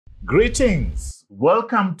Greetings.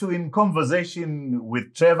 Welcome to In Conversation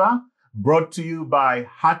with Trevor, brought to you by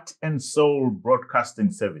Heart and Soul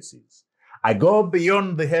Broadcasting Services. I go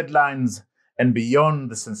beyond the headlines and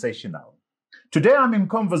beyond the sensational. Today I'm in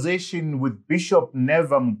conversation with Bishop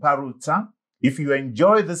Never Muparutsa. If you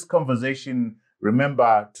enjoy this conversation,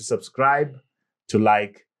 remember to subscribe, to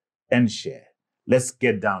like, and share. Let's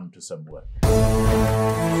get down to some work.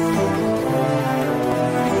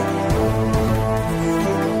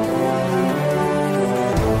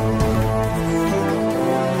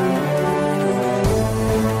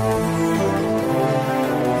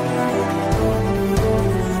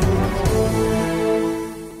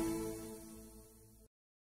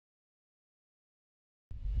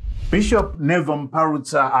 Bishop Never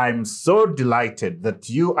Muparutsa, I'm so delighted that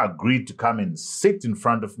you agreed to come and sit in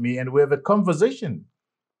front of me and we have a conversation.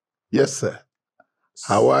 Yes, sir.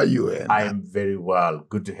 How are you? I am very well.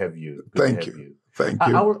 Good to have you. Thank you. Thank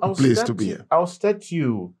you. I'll Pleased to be here. I'll start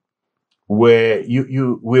you where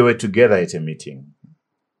we were together at a meeting.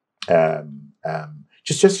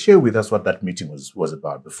 Just share with us what that meeting was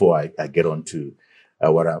about before I get on to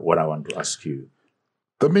what I want to ask you.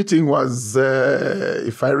 The meeting was,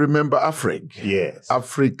 if I remember, Yes.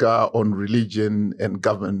 Africa on Religion and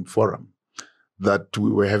Government Forum, that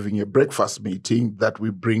we were having a breakfast meeting that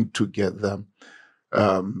we bring together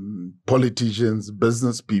politicians,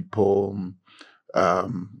 business people,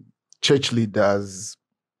 church leaders,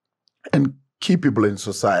 and key people in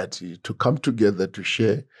society to come together to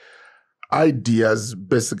share ideas,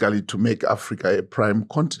 basically to make Africa a prime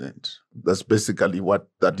continent. That's basically what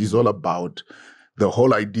that is all about. The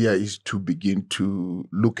whole idea is to begin to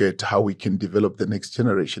look at how we can develop the next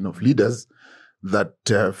generation of leaders that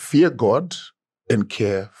fear God and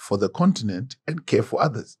care for the continent and care for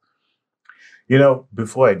others. You know,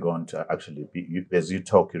 before I go on to actually, as you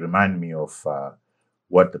talk, you remind me of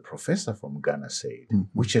what the professor from Ghana said,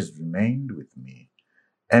 which has remained with me.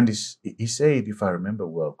 And he said, if I remember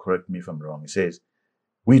well, correct me if I'm wrong, he says,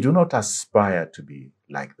 we do not aspire to be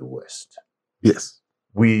like the West. Yes.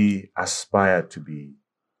 We aspire to be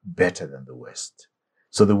better than the West.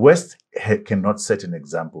 So the West cannot set an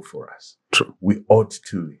example for us. True. We ought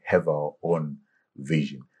to have our own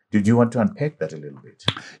vision. Did you want to unpack that a little bit?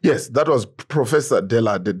 Yes, that was Professor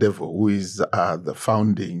Della De Devo, who is the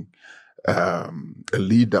founding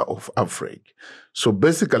leader of Africa. So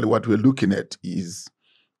basically what we're looking at is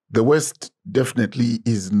the West definitely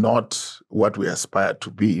is not what we aspire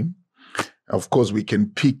to be. Of course, we can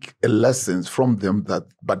pick lessons from them,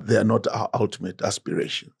 but they are not our ultimate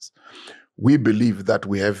aspirations. We believe that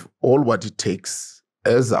we have all what it takes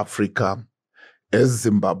as Africa, as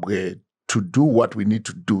Zimbabwe, to do what we need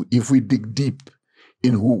to do if we dig deep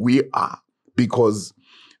in who we are. Because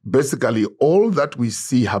basically all that we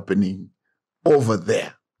see happening over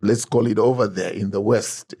there, let's call it over there in the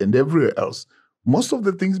West and everywhere else, most of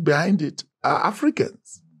the things behind it are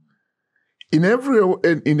Africans. In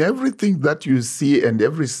everything that you see and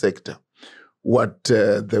every sector, what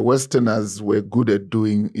the Westerners were good at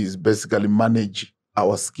doing is basically manage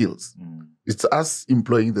our skills. It's us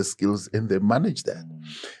employing the skills and they manage that.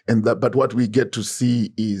 But what we get to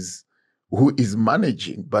see is who is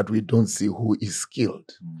managing, but we don't see who is skilled.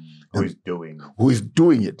 Who is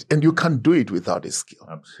doing it. And you can't do it without a skill.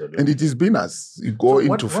 Absolutely. And it has been us. You go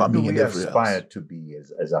into farming and everything. What do we aspire to be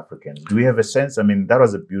as Africans? Do we have a sense? I mean, that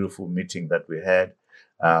was a beautiful meeting that we had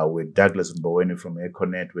with Douglas Mboweni from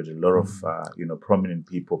Econet, with a lot of prominent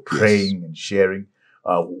people praying and sharing.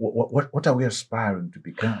 What are we aspiring to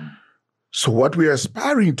become? So what we are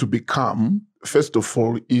aspiring to become, first of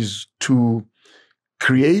all, is to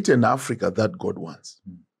create an Africa that God wants.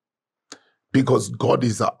 Because God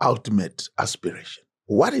is our ultimate aspiration.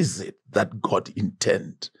 What is it that God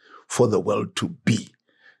intends for the world to be?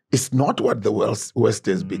 It's not what the West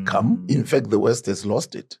has become. In fact, the West has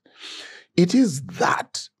lost it. It is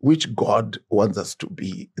that which God wants us to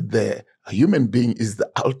be. The human being is the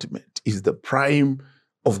ultimate, is the prime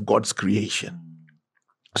of God's creation.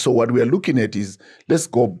 So what we are looking at is, let's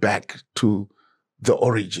go back to the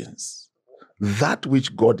origins. That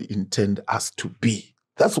which God intended us to be.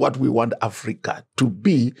 That's what we want Africa to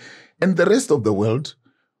be. And the rest of the world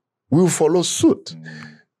will follow suit.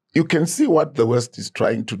 You can see what the West is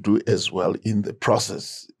trying to do as well in the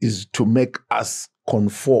process is to make us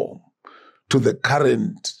conform to the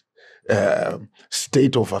current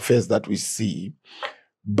state of affairs that we see.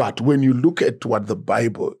 But when you look at what the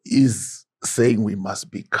Bible is saying we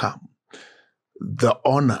must become, the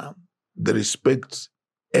honor, the respect,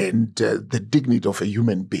 and the dignity of a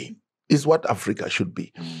human being is what Africa should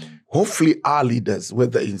be. Hopefully our leaders,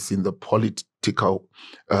 whether it's in the practical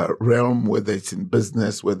realm, whether it's in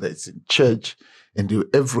business, whether it's in church, and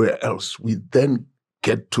everywhere else, we then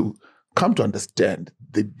get to come to understand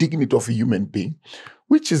the dignity of a human being,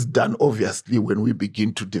 which is done obviously when we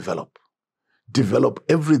begin to develop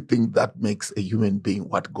everything that makes a human being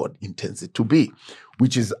what God intends it to be,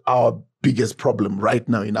 which is our biggest problem right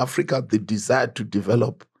now in Africa, the desire to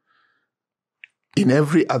develop in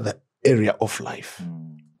every other area of life.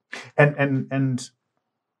 And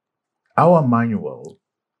our manual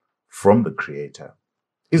from the Creator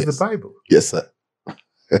is the Bible. Yes, sir.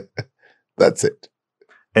 That's it.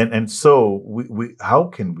 And so we how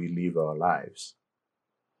can we live our lives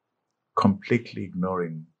completely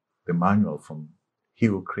ignoring the manual from He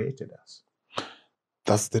who created us?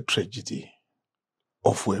 That's the tragedy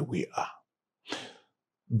of where we are.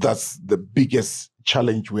 That's the biggest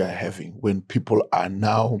challenge we are having when people are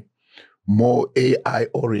now more AI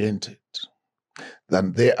oriented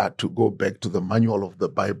than they are to go back to the manual of the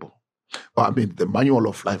Bible. The manual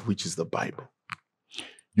of life, which is the Bible.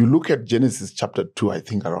 You look at Genesis chapter 2, I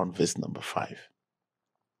think around verse number 5.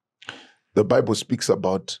 The Bible speaks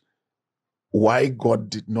about why God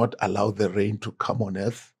did not allow the rain to come on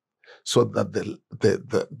earth so that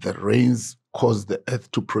the rains caused the earth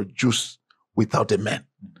to produce without a man.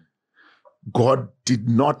 God did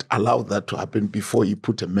not allow that to happen before He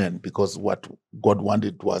put a man, because what God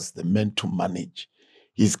wanted was the man to manage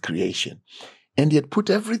His creation. And He had put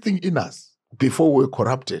everything in us before we were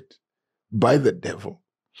corrupted by the devil.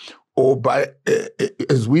 Or by,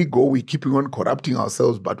 as we go, we're keeping on corrupting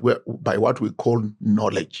ourselves, but by what we call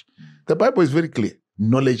knowledge. The Bible is very clear.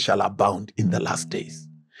 Knowledge shall abound in the last days.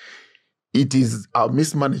 It is our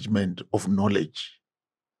mismanagement of knowledge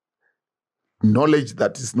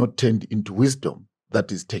that is not turned into wisdom,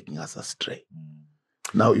 that is taking us astray.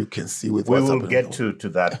 Now you can see with what's happening. We will get to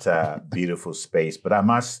that beautiful space, but I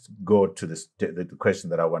must go to the question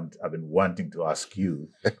that I've been wanting to ask you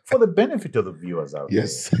for the benefit of the viewers out there.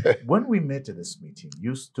 When we met at this meeting,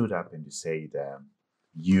 you stood up and you said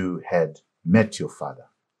you had met your father.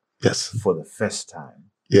 Yes. For the first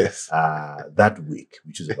time. Yes. That week,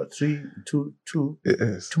 which is about 2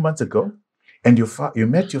 months ago, and you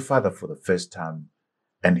met your father for the first time,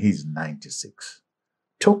 and he's 96.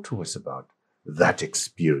 Talk to us about that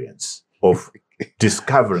experience of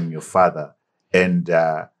discovering your father, and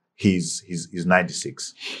he's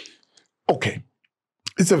 96. Okay,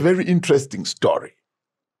 it's a very interesting story.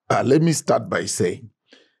 Let me start by saying,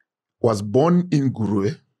 was born in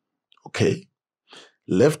Gurue, okay,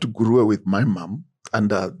 left Gurue with my mom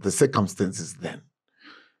under the circumstances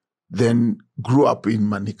then grew up in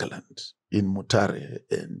Manicaland, in Mutare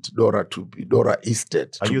and Dora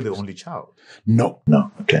Estate. Are you the only child? No.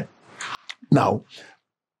 Okay. Now,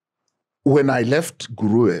 when I left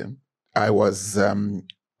Gurue, I was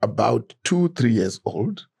about 2-3 years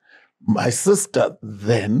old. My sister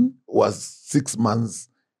then was 6 months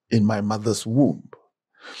in my mother's womb.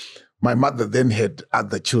 My mother then had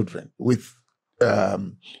other children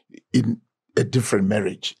in a different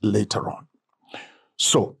marriage later on.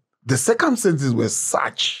 So the circumstances were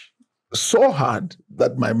so hard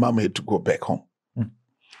that my mom had to go back home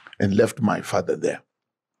and left my father there.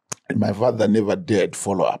 And my father never dared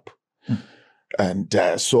follow up. And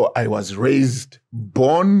so I was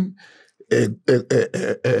born,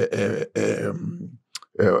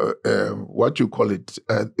 what you call it,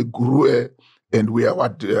 Gurue, and we are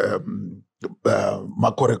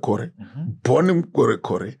Makorekore. Born in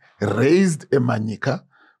Korekore, raised a Manyika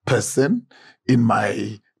person in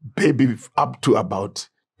my baby up to about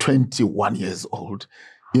 21 years old.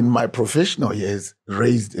 In my professional years,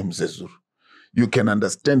 raised Mzezuru. You can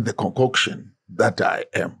understand the concoction that I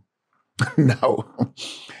am now.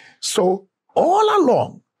 So all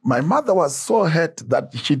along, my mother was so hurt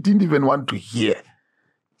that she didn't even want to hear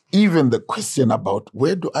even the question about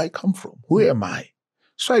where do I come from? Who am I?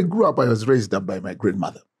 So I was raised up by my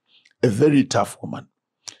grandmother, a very tough woman.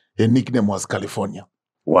 Her nickname was California.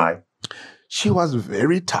 Why? She was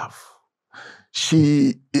very tough.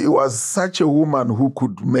 She was such a woman who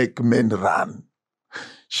could make men run.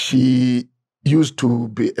 She used to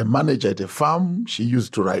be a manager at a farm. She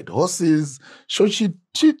used to ride horses. So she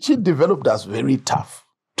developed us very tough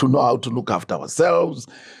to know how to look after ourselves,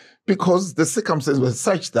 because the circumstances were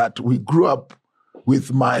such that we grew up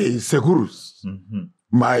with my segurus,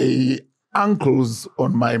 my uncles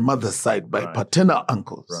on my mother's side, my paternal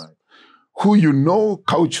uncles, who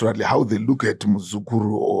culturally how they look at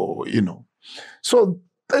Muzukuru or, So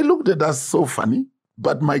they looked at us so funny.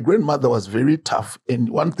 But my grandmother was very tough. And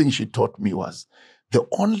one thing she taught me was, the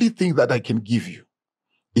only thing that I can give you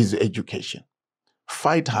is education.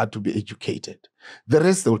 fight hard to be educated. The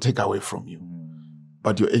rest they will take away from you.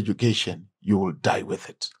 But your education, you will die with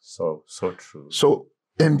it. So true. So,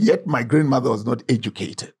 and yet my grandmother was not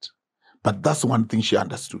educated. But that's one thing she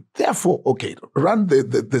understood. Therefore, okay, run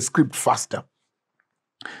the script faster.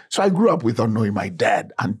 So I grew up without knowing my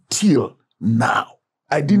dad until now.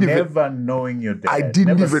 I didn't never knowing your dad. I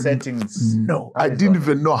didn't never even know. I didn't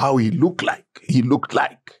even know how he looked like.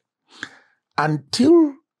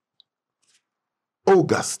 Until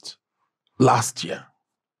August last year.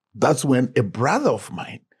 That's when a brother of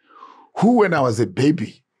mine, who when I was a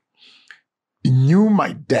baby, knew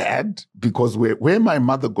my dad because where my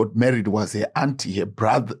mother got married was her auntie,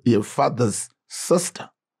 her father's sister.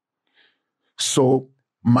 So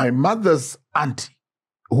my mother's auntie,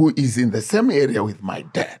 who is in the same area with my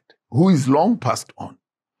dad, who is long passed on,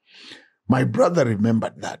 my brother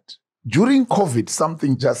remembered that. During COVID,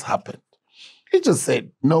 something just happened. He just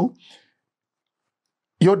said, no,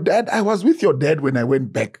 your dad, I was with your dad when I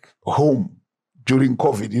went back home during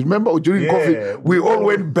COVID. You remember during COVID, we all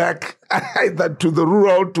went back either to the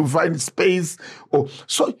rural to find space.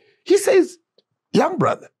 So he says, young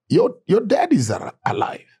brother, your dad is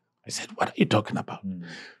alive. I said, what are you talking about?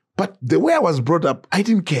 But the way I was brought up, I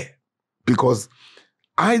didn't care because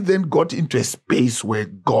I then got into a space where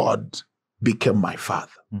God became my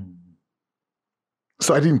father.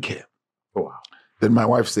 So I didn't care. Wow. Then my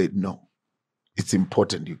wife said, no, it's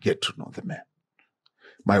important you get to know the man.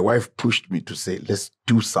 My wife pushed me to say, let's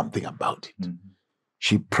do something about it.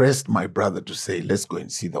 She pressed my brother to say, let's go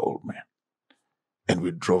and see the old man. And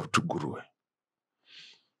we drove to Guruwe.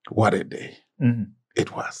 What a day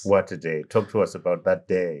it was. What a day. Talk to us about that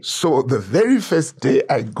day. So the very first day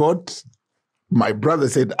my brother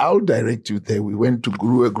said, I'll direct you there. We went to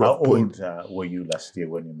Guruwe Grove Point. How old were you last year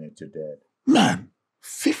when you met your dad? Man,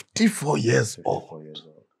 54 years old. 54 years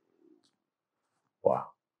old. Wow.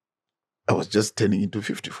 I was just turning into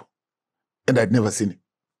 54. And I'd never seen him.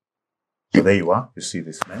 So there you are. You see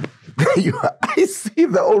this man. There you are. I see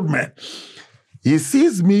the old man. He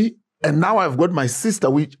sees me, and now I've got my sister,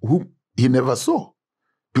 whom he never saw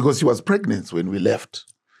because she was pregnant when we left.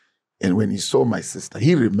 And when he saw my sister,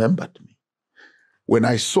 he remembered me. When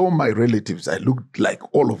I saw my relatives, I looked like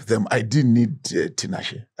all of them. I didn't need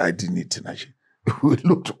Tinashe. We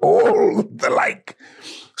looked all alike.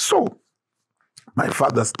 So my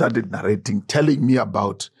father started narrating, telling me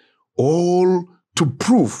about all to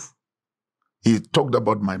prove. He talked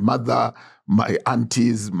about my mother, my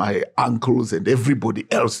aunties, my uncles, and everybody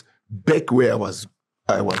else back where I was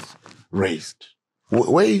raised.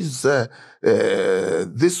 Where is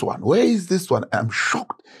this one? Where is this one? I'm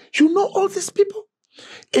shocked. You know all these people?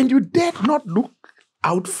 And you dare not look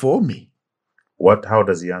out for me. How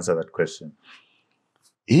does he answer that question?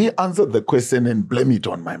 He answered the question and blamed it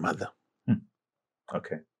on my mother.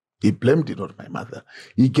 Okay. He blamed it on my mother.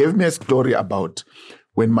 He gave me a story about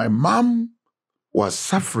when my mom was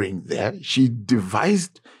suffering there, she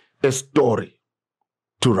devised a story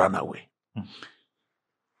to run away.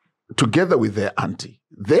 Together with their auntie.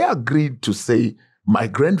 They agreed to say my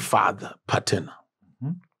grandfather, Patena,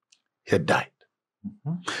 had died.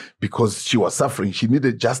 Because she was suffering. She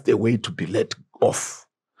needed just a way to be let off.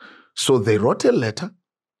 So they wrote a letter,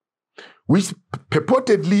 which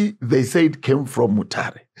purportedly they said came from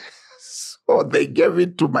Mutare. So they gave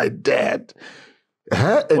it to my dad.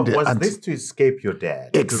 Was this to escape your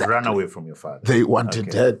dad? Exactly. To run away from your father? They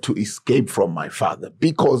wanted her to escape from my father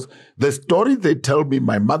because the story they tell me,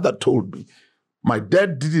 my mother told me, my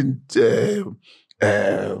dad didn't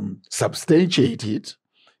substantiate it.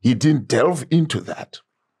 He didn't delve into that.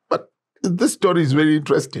 But this story is very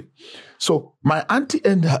interesting. So my auntie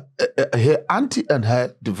and her auntie and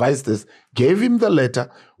her devised this, gave him the letter.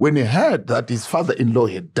 When he heard that his father-in-law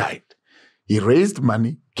had died, he raised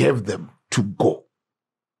money, gave them to go.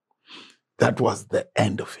 That was the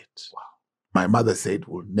end of it. Wow. My mother said,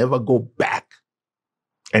 we'll never go back.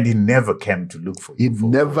 And he never came to look for you. He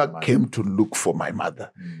never came to look for my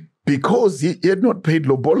mother because he had not paid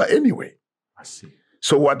Lobola anyway. I see.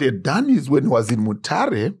 So what he had done is when he was in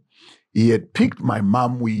Mutare, he had picked my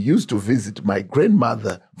mom. We used to visit my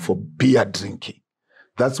grandmother for beer drinking.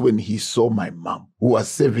 That's when he saw my mom, who was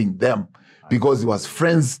serving them because he was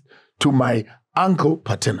friends to my uncle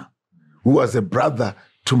Patena, who was a brother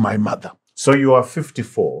to my mother. So you are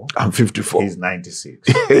 54. I'm 54. He's 96.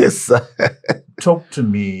 Yes. Talk to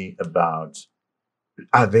me about,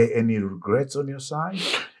 are there any regrets on your side?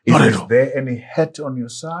 Not at Is all. there any hurt on your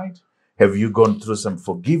side? Have you gone through some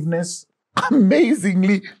forgiveness?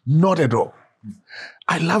 Amazingly, not at all.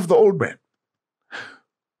 I love the old man.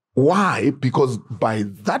 Why? Because by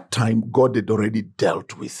that time, God had already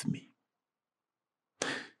dealt with me.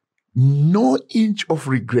 no inch of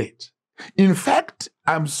regret. In fact,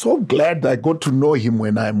 I'm so glad I got to know him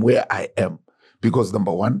when I'm where I am. Because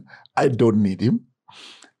number one, I don't need him.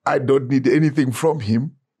 I don't need anything from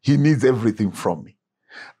him. He needs everything from me.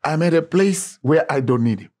 I'm at a place where I don't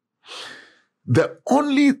need him. The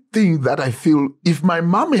only thing that I feel, if my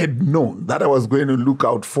mom had known that I was going to look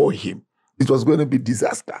out for him, it was going to be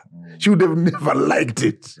disaster. She would have never liked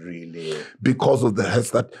it. Really? Because of the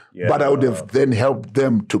hurt but I would have then helped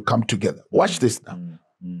them to come together. Watch this now.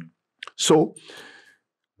 So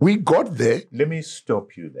we got there. Let me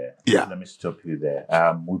stop you there. Yeah. Let me stop you there.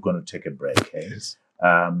 We're going to take a break. Okay? Yes.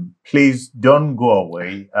 Please don't go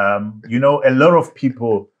away. You know, a lot of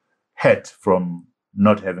people hurt from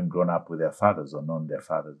not having grown up with their fathers or known their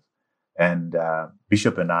fathers. And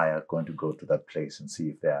Bishop and I are going to go to that place and see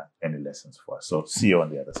if there are any lessons for us. So see you on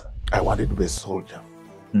the other side. I wanted to be a soldier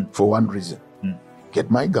for one reason.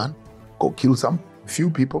 Get my gun, go kill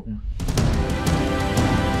few people.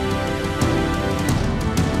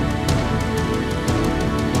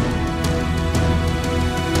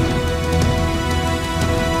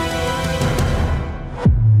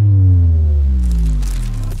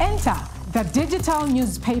 Enter the digital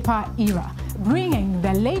newspaper era, bringing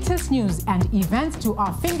the latest news and events to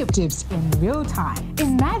our fingertips in real time.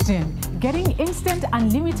 Imagine getting instant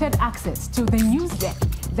unlimited access to the Newsday,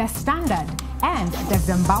 the Standard, and the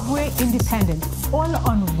Zimbabwe Independent, all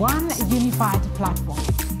on one unified platform.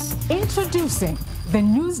 Introducing the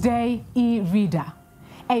Newsday e-reader,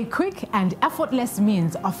 a quick and effortless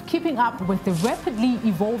means of keeping up with the rapidly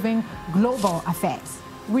evolving global affairs.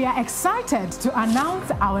 We are excited to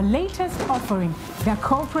announce our latest offering, the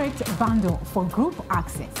Corporate Bundle for group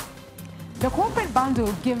access. The Corporate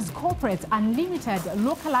Bundle gives corporates unlimited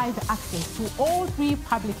localized access to all 3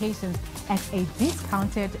 publications at a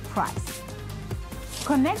discounted price.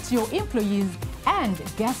 Connect your employees and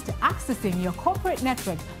guests accessing your corporate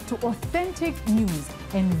network to authentic news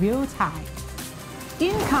in real time.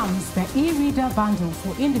 In comes the e-reader bundle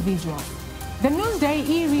for individuals. The Newsday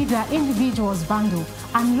e-reader individuals bundle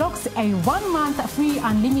unlocks a 1-month free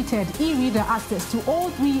unlimited e-reader access to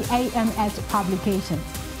all 3 AMH publications.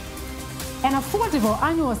 An affordable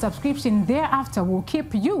annual subscription thereafter will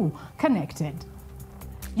keep you connected.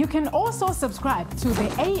 You can also subscribe to the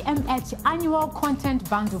AMH annual content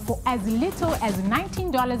bundle for as little as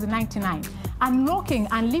 $19.99, unlocking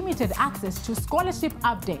unlimited access to scholarship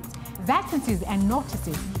updates, vacancies and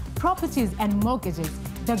notices, properties and mortgages,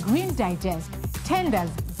 the Green Digest,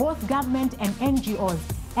 tenders, both government and NGOs,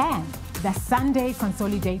 and the Sunday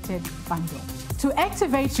Consolidated Bundle. To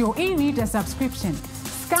activate your e-reader subscription,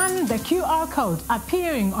 scan the QR code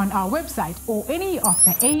appearing on our website or any of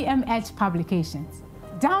the AMH publications.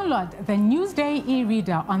 Download the Newsday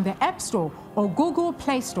e-reader on the App Store or Google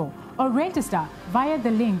Play Store, or register via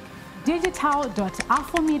the link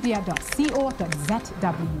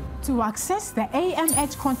digital.alphamedia.co.zw. To access the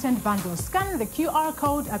AMH content bundle, scan the QR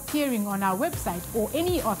code appearing on our website or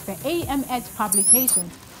any of the AMH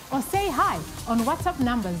publications, or say hi on WhatsApp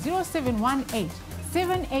number 0718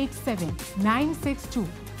 787 962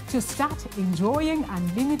 to start enjoying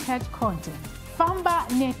unlimited content. Famba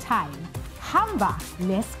neTime, hamba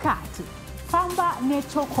lesikhathi, famba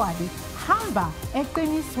neChokwadi, hamba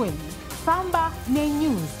eqinisweni, famba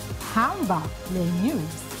neNews, hamba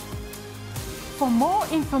leNews. For more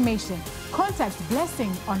information, contact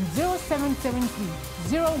Blessing on 0773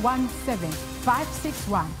 017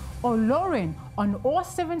 561 or Lauren on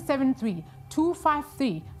 0773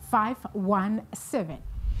 253 517.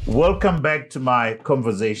 Welcome back to my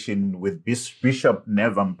conversation with Bishop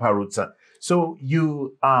Never Muparutsa. So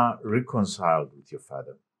you are reconciled with your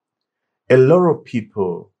father. A lot of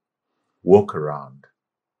people walk around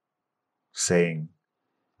saying,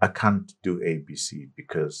 I can't do ABC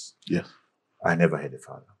because I never had a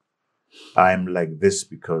father. I'm like this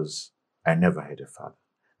because I never had a father.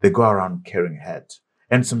 They go around carrying hate.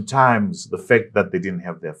 And sometimes the fact that they didn't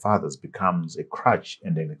have their fathers becomes a crutch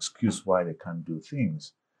and an excuse why they can't do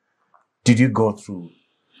things. Did you go through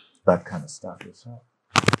that kind of stuff yourself?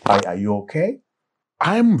 Are you okay?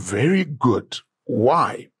 I'm very good.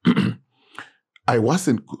 Why? I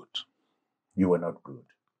wasn't good. You were not good.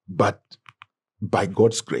 But by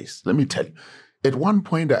God's grace, let me tell you, at one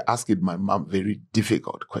point I asked my mom very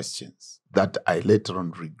difficult questions that I later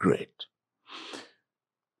on regret.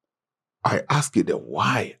 I asked her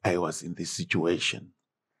why I was in this situation.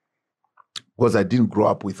 Because I didn't grow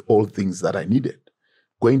up with all things that I needed.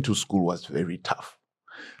 Going to school was very tough.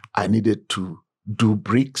 I needed to do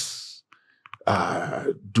bricks,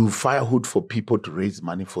 do firewood for people to raise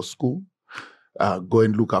money for school, go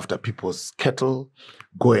and look after people's cattle,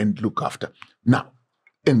 go and look after. Now,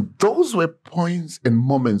 And those were points and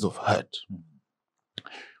moments of hurt.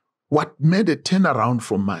 What made a turnaround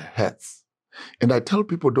from my hurts. And I tell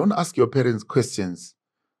people, don't ask your parents questions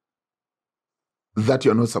that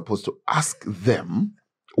you're not supposed to ask them.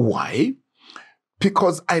 Why?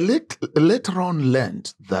 Because I later on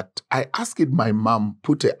learned that I asked my mom,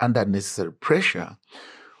 put her under necessary pressure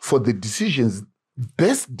for the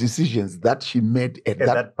best decisions that she made at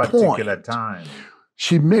that particular point. time.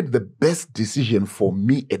 She made the best decision for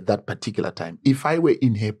me at that particular time. If I were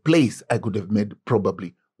in her place, I could have made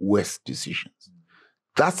probably worse decisions.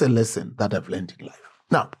 That's a lesson that I've learned in life.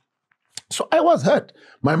 Now, so I was hurt.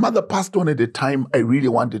 My mother passed on at a time I really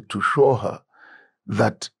wanted to show her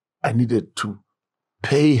that I needed to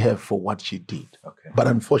pay her for what she did. Okay. But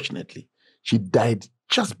unfortunately, she died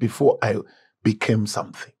just before I became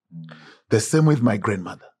something. The same with my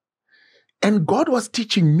grandmother. And God was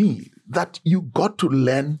teaching me that you got to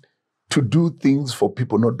learn to do things for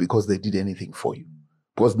people, not because they did anything for you.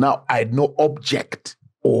 Because now I had no object,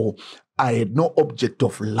 or I had no object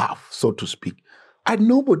of love, so to speak. I had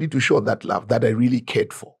nobody to show that love that I really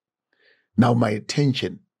cared for. Now my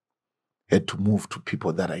attention had to move to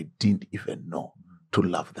people that I didn't even know to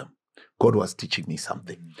love them. God was teaching me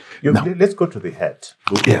something. Now, let's go to the hurt.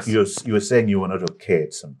 Yes. You were saying you were not okay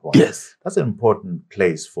at some point. Yes. That's an important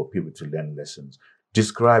place for people to learn lessons.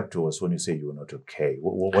 Describe to us when you say you were not okay.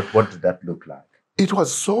 What did that look like? It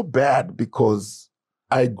was so bad because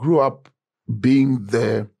I grew up being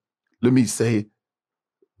the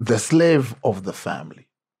slave of the family.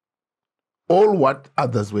 All what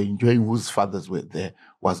others were enjoying, whose fathers were there,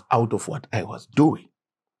 was out of what I was doing.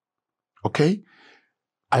 Okay?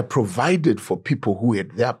 I provided for people who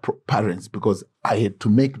had their parents because I had to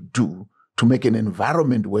make do to make an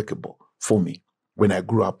environment workable for me when I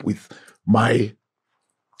grew up with my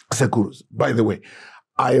sekurus. By the way,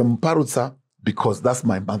 I am Muparutsa because that's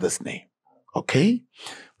my mother's name. Okay?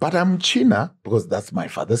 But I'm China because that's my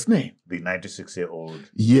father's name. The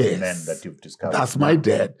 96-year-old yes, man that you've discovered. That's my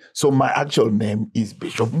dad. So my actual name is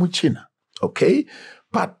Bishop Muchina. Okay?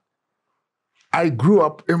 But I grew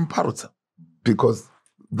up in Muparutsa because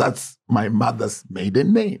that's my mother's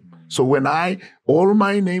maiden name. So when all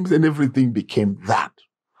my names and everything became that.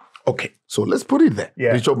 Okay, so let's put it there.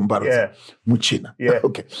 Yeah. Bishop Muparutsa, Muchina. Yeah.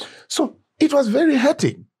 Okay, so it was very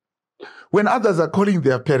hurting. When others are calling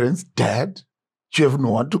their parents dad, you have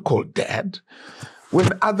no one to call dad. When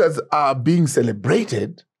others are being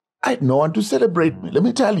celebrated, I had no one to celebrate me. Let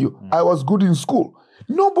me tell you, I was good in school.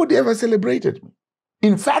 Nobody ever celebrated me.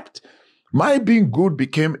 In fact, my being good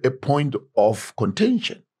became a point of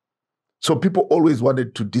contention. So people always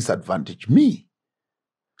wanted to disadvantage me.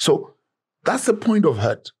 So that's a point of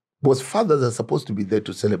hurt, because fathers are supposed to be there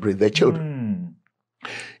to celebrate their children.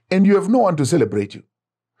 And you have no one to celebrate you.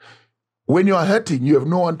 When you are hurting, you have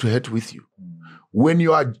no one to hurt with you. When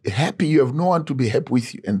you are happy, you have no one to be happy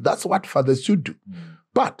with you. And that's what fathers should do.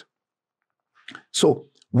 But, so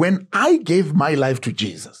when I gave my life to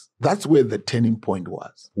Jesus, that's where the turning point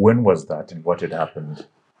was. When was that and what had happened?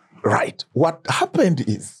 Right. What happened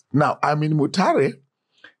is, now I'm in Mutare.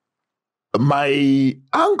 My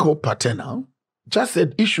uncle paternal just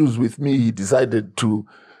had issues with me. He decided to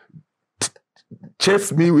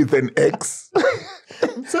chase me with an axe.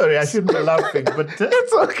 Sorry, I shouldn't be laughing, but...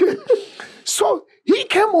 It's okay. So he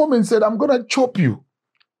came home and said, I'm going to chop you.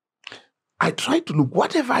 I tried to look,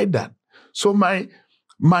 what have I done? So my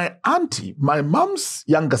auntie, my mom's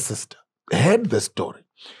younger sister, heard the story.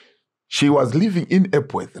 She was living in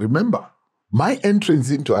Epworth. Remember, my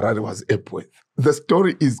entrance into Harare was Epworth. The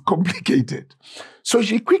story is complicated. So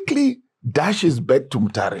she quickly dashes back to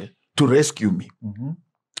Mutare to rescue me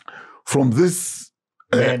from this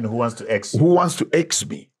man who wants to X you. Who wants to X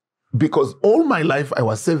me. Because all my life I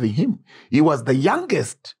was serving him. He was the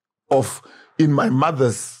youngest in my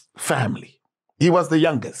mother's family. He was the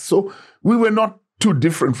youngest. So we were not too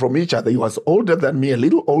different from each other. He was older than me, a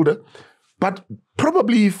little older. But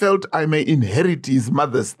probably he felt I may inherit his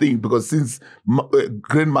mother's thing because since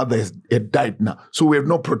grandmother had died now, so we have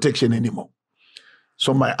no protection anymore.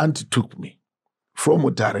 So my auntie took me from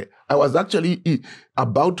Mutare. I was actually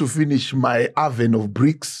about to finish my oven of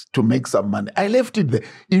bricks to make some money. I left it there.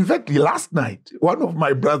 In fact, last night, one of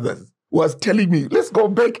my brothers was telling me, let's go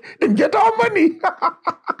back and get our money.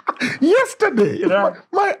 Yesterday,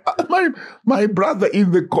 my brother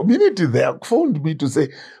in the community there phoned me to say,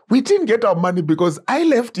 we didn't get our money because I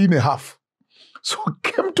left in a half. So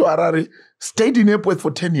came to Harare, stayed in Epworth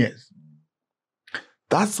for 10 years.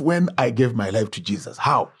 That's when I gave my life to Jesus.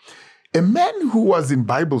 How? A man who was in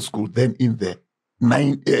Bible school then in the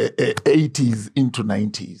 80s into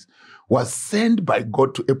 90s, was sent by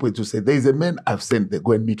God to Epworth to say, there's a man I've sent there,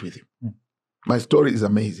 go and meet with him. My story is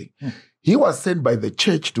amazing. He was sent by the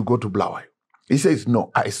church to go to Blawayo. He says,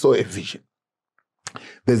 no, I saw a vision.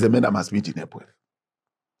 There's a man I must meet in Epworth.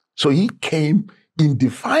 So he came in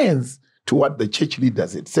defiance to what the church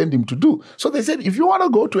leaders had sent him to do. So they said, if you want to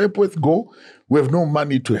go to Epworth, go. We have no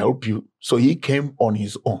money to help you. So he came on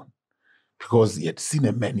his own because he had seen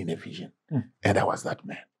a man in a vision. And I was that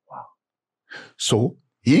man. Wow. So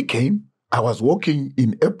he came. I was walking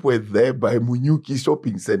in Epworth there by Munyuki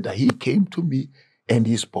Shopping Center. He came to me and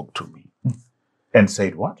he spoke to me. And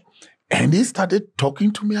said what? And he started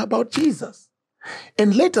talking to me about Jesus.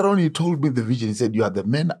 And later on, he told me the vision. He said, you are the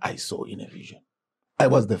man I saw in a vision. I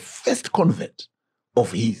was the first convert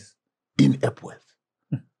of his in Epworth.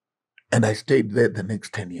 And I stayed there the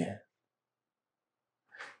next 10 years.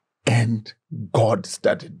 And God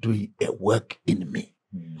started doing a work in me.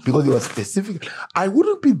 Because he was specific. I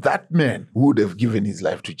wouldn't be that man who would have given his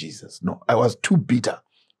life to Jesus. No, I was too bitter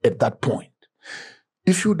at that point.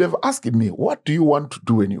 If you would have asked me, what do you want to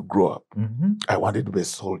do when you grow up? I wanted to be a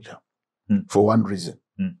soldier for one reason.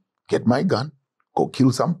 Get my gun, go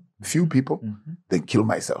kill some few people, then kill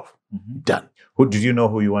myself. Done. Who did you know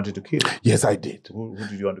who you wanted to kill? Yes, I did. Who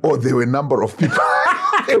did you want to kill? Oh, there were a number of people.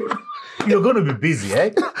 You're going to be busy,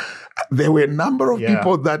 eh? There were a number of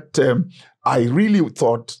people that I really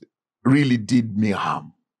thought really did me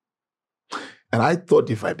harm. And I thought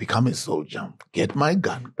if I become a soldier, get my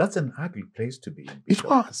gun. That's an ugly place to be in. It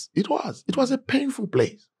was. It was a painful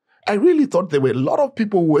place. I really thought there were a lot of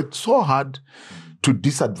people who worked so hard to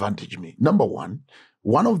disadvantage me. Number one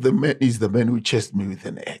of the men is the man who chased me with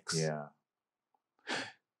an axe. Yeah.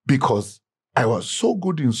 Because I was so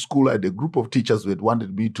good in school, I had a group of teachers who had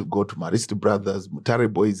wanted me to go to Marist Brothers,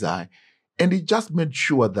 Mutare Boys High, and he just made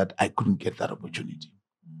sure that I couldn't get that opportunity.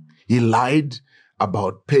 He lied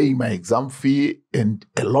about paying my exam fee, and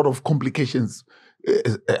a lot of complications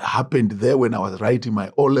happened there when I was writing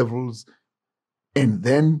my O-levels. And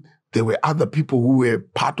then there were other people who were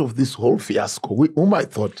part of this whole fiasco, whom I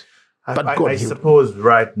thought, but I suppose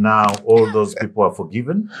right now all those people are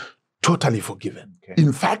forgiven? Totally forgiven. Okay.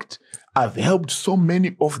 In fact, I've helped so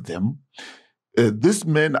many of them. This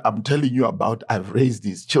man I'm telling you about, I've raised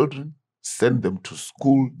his children, sent them to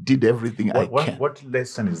school, did everything I can. What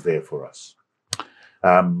lesson is there for us?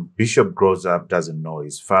 Bishop grows up, doesn't know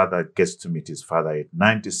his father, gets to meet his father at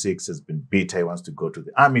 96, has been bitter, he wants to go to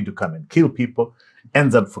the army to come and kill people,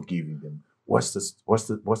 ends up forgiving them. What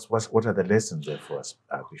are the lessons there for us,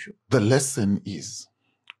 Bishop? The lesson is,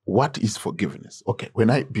 what is forgiveness? Okay,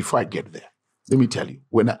 before I get there, let me tell you,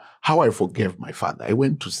 how I forgave my father. I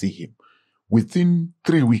went to see him. Within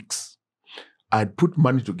 3 weeks, I'd put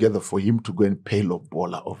money together for him to go and pay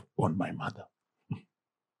lobola on my mother.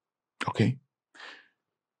 Okay?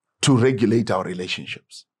 To regulate our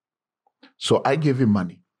relationships. So I gave him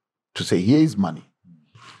money to say, here is money.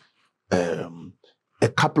 A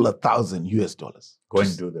couple of $1,000 US. Go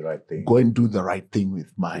and do the right thing. Go and do the right thing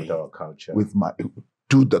with our culture.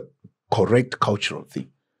 Do the correct cultural thing.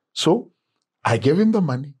 So I gave him the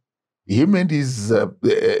money. Him and his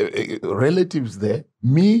relatives there.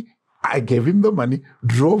 Me, I gave him the money,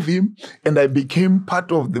 drove him, and I became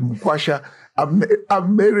part of the Mukwasha.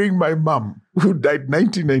 I'm marrying my mom, who died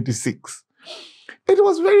 1996. It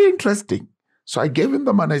was very interesting. So I gave him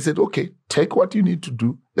the money. I said, okay, take what you need to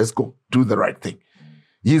do. Let's go. Do the right thing.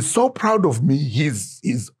 He's so proud of me.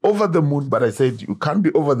 He's over the moon. But I said, you can't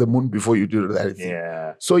be over the moon before you do the right thing.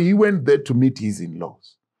 Yeah. So he went there to meet his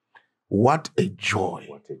in-laws. What a joy.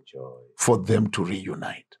 What a joy. For them to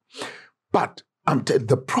reunite. But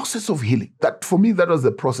the process of healing, for me, that was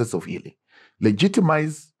the process of healing.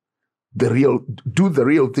 Legitimize do the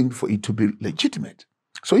real thing for it to be legitimate.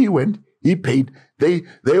 So he went, he paid. They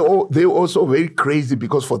were also very crazy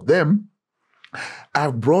because for them,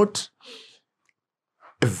 I've brought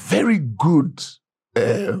a very good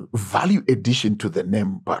value addition to the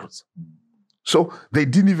name Muparutsa. So they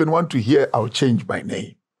didn't even want to hear I'll change my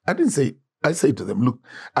name. I say to them, look,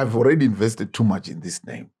 I've already invested too much in this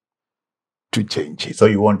name to change it. So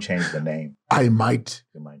you won't change the name? I might.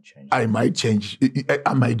 You might change. I might change.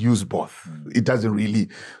 I might use both. It doesn't really.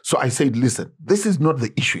 So I said, listen, this is not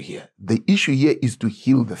the issue here. The issue here is to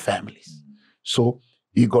heal the families. So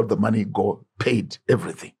he got the money, paid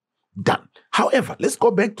everything. Done. However, let's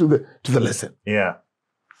go back to the lesson. Yeah.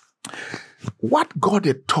 What God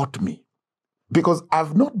had taught me, because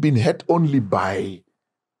I've not been hurt only by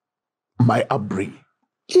my upbringing.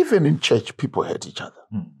 Even in church, people hurt each other.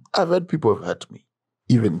 I've had people have hurt me,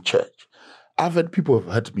 even in church. I've had people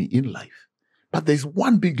have hurt me in life. But there's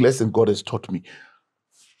one big lesson God has taught me.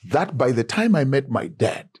 that by the time I met my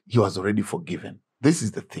dad, he was already forgiven. This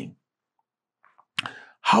is the thing.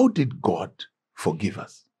 How did God forgive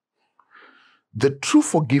us? The true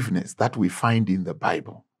forgiveness that we find in the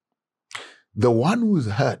Bible, the one who's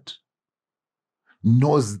hurt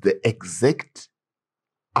knows the exact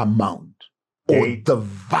amount or the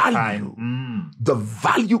value. The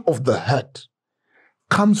value of the hurt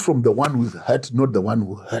comes from the one who's hurt, not the one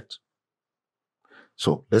who hurt.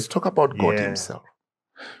 So let's talk about God himself.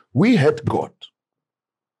 We hurt God.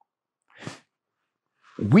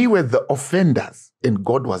 We were the offenders and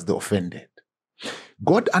God was the offended.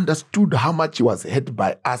 God understood how much he was hurt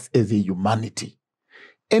by us as a humanity.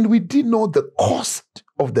 And we didn't know the cost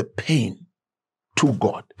of the pain to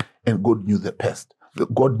God. And God knew the best.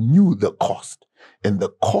 God knew the cost. And the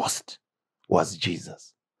cost was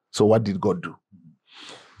Jesus. So what did God do?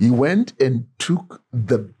 He went and took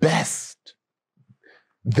the best,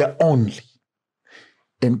 the only,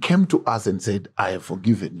 and came to us and said, I have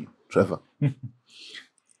forgiven you, Trevor.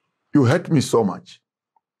 You hurt me so much.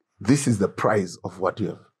 This is the price of what you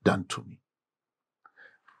have done to me.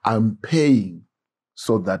 I'm paying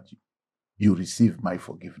so that you receive my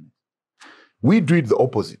forgiveness. We do it the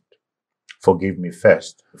opposite. Forgive me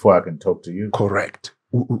first before I can talk to you. Correct.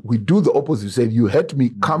 We do the opposite. You said, you hurt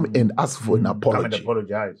me, come and ask for an apology. Come and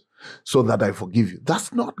apologize. So that I forgive you.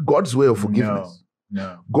 That's not God's way of forgiveness.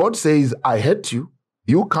 No. God says, I hurt you.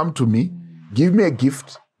 You come to me. Give me a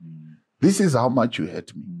gift. This is how much you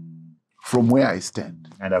hurt me. From where I stand.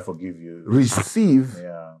 And I forgive you. Receive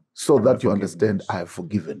so that you understand I have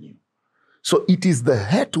forgiven you. So it is the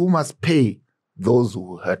hurt who must pay those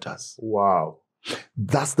who hurt us. Wow.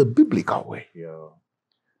 That's the biblical way. Yeah.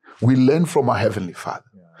 We learn from our Heavenly Father.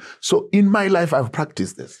 Yeah. So in my life, I've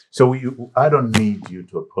practiced this. So I don't need you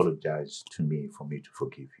to apologize to me for me to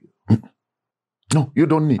forgive you. No, you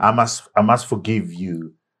don't need. I must forgive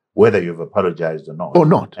you whether you've apologized or not. Or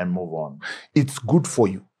not. And move on. It's good for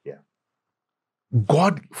you. Yeah.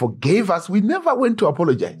 God forgave us. We never went to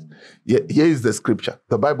apologize. Here is the scripture.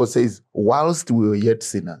 The Bible says, whilst we were yet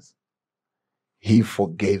sinners, he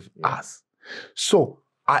forgave us. So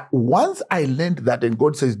once I learned that, and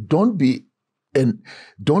God says, don't be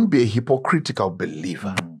a hypocritical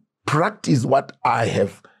believer. Practice what I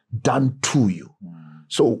have done to you.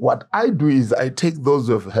 So what I do is I take those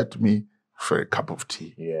who have hurt me for a cup of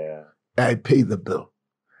tea. Yeah. I pay the bill.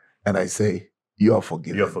 And I say, you are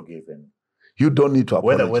forgiven. You're forgiven. You don't need to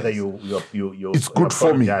apologize. Whether you it's good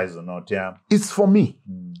for me. Apologize or not, yeah. It's for me.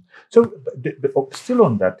 So still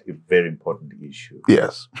on that very important issue.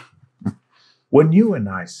 Yes. When you and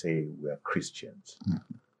I say we are Christians,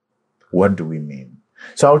 what do we mean?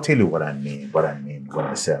 So I'll tell you what I mean when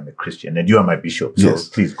I say I'm a Christian. And you are my bishop, so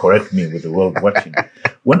please correct me with the world watching.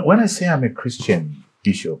 When I say I'm a Christian,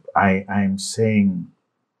 Bishop, I'm saying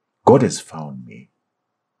God has found me.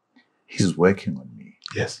 He's working on me.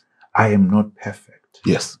 Yes. I am not perfect.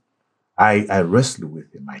 Yes. I wrestle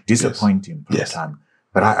with him. I disappoint him from time.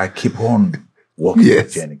 But I keep on walking the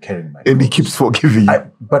journey, carrying my cross. And he keeps forgiving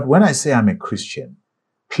you. But when I say I'm a Christian,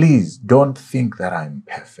 please don't think that I'm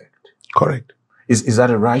perfect. Correct. Is that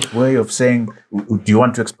a right way of saying, do you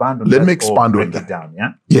want to expand on that? Let me expand on that. Break it down,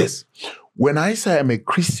 yeah? Yes. When I say I'm a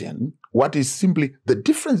Christian, what is simply the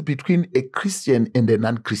difference between a Christian and a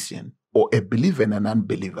non-Christian, or a believer and an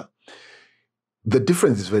unbeliever? The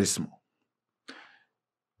difference is very small.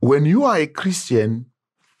 When you are a Christian,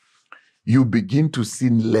 you begin to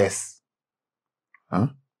sin less.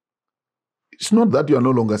 It's not that you are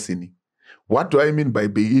no longer sinning. What do I mean by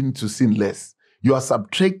beginning to sin less? You are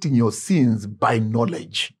subtracting your sins by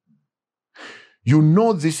knowledge. You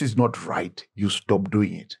know this is not right. You stop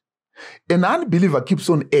doing it. An unbeliever keeps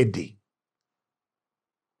on adding.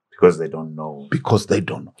 Because they don't know. Because they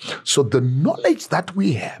don't know. So the knowledge that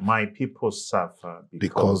we have. My people suffer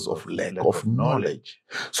because of lack of knowledge.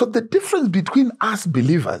 So the difference between us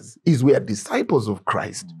believers is we are disciples of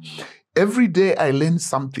Christ. Every day I learn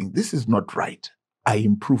something. This is not right. I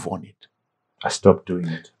improve on it. I stop doing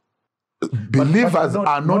it. Believers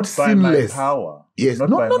are not sinless. By my power. Yes,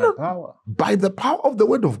 not by my power. By the power of the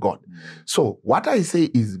word of God. So what I say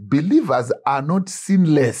is believers are not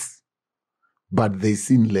sinless, but they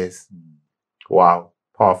sin less. Wow,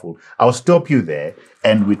 powerful. I'll stop you there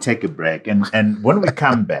and we take a break. And when we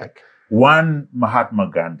come back, one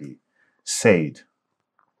Mahatma Gandhi said,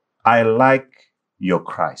 I like your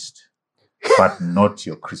Christ, but not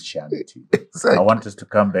your Christianity. Exactly. I want us to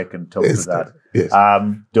come back and talk to that. Yes.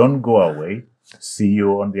 Don't go away. See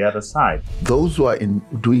you on the other side. Those who are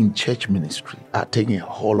doing church ministry are taking a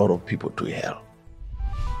whole lot of people to hell.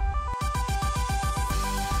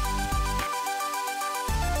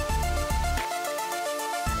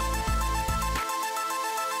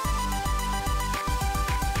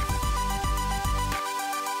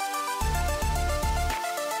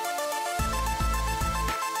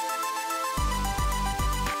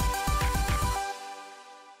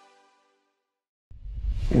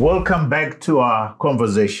 Welcome back to our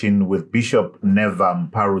conversation with Bishop Never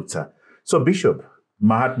Muparutsa. So, Bishop,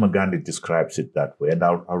 Mahatma Gandhi describes it that way, and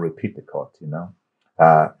I'll repeat the quote,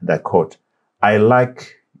 that quote, "I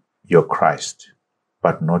like your Christ,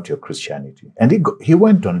 but not your Christianity." And he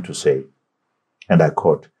went on to say, and I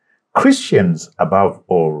quote, "Christians, above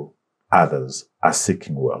all others, are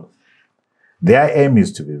seeking wealth. Their aim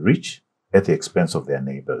is to be rich at the expense of their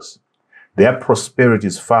neighbors. Their prosperity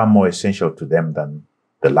is far more essential to them than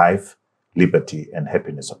the life, liberty, and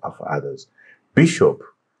happiness of others." Bishop,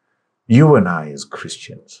 you and I as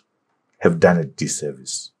Christians have done a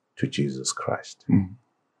disservice to Jesus Christ.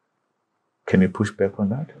 Can you push back on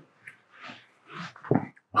that?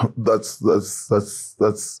 That's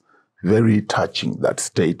very touching, that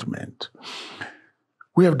statement.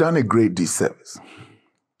 We have done a great disservice.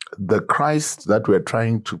 The Christ that we're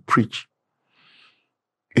trying to preach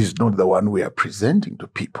is not the one we are presenting to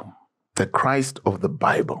people. The Christ of the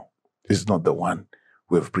Bible is not the one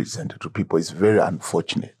we have presented to people. It's very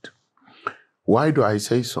unfortunate. Why do I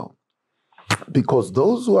say so? Because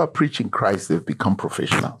those who are preaching Christ, they've become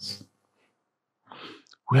professionals.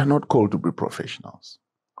 We are not called to be professionals.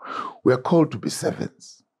 We are called to be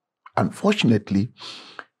servants. Unfortunately,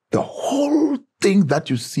 the whole thing that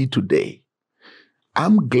you see today,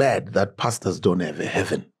 I'm glad that pastors don't have a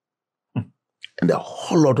heaven. And a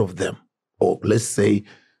whole lot of them, or let's say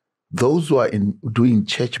those who are doing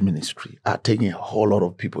church ministry, are taking a whole lot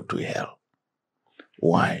of people to hell.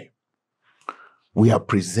 Why? We are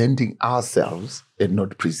presenting ourselves and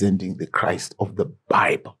not presenting the Christ of the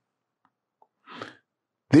Bible.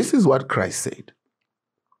 This is what Christ said.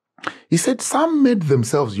 He said, some made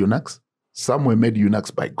themselves eunuchs, some were made eunuchs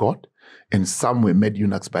by God, and some were made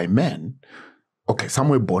eunuchs by men. Okay, some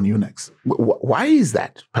were born eunuchs. Why is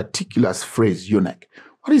that particular phrase, eunuch?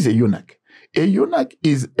 What is a eunuch? A eunuch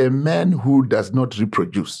is a man who does not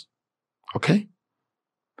reproduce. Okay?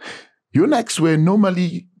 Eunuchs were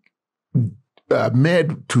normally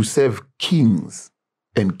made to serve kings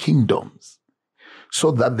and kingdoms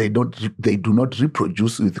so that they do not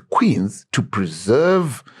reproduce with queens to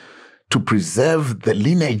preserve the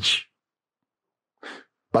lineage.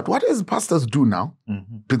 But what does pastors do now?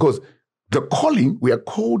 Because the calling, we are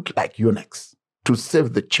called like eunuchs to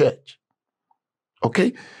serve the church.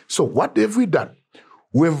 Okay? So what have we done?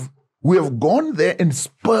 We have gone there and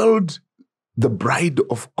spoiled the bride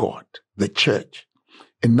of God, the church.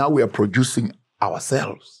 And now we are producing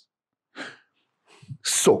ourselves.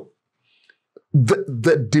 So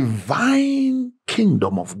the divine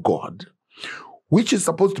kingdom of God, which is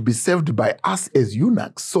supposed to be served by us as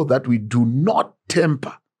eunuchs so that we do not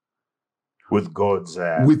tamper with God's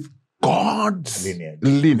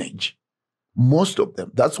lineage. Most of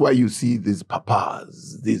them. That's why you see these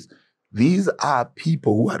papas. These are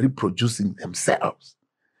people who are reproducing themselves.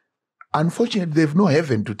 Unfortunately, they have no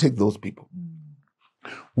heaven to take those people.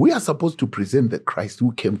 We are supposed to present the Christ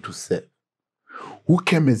who came to serve, who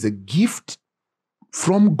came as a gift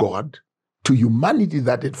from God to humanity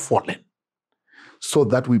that had fallen, so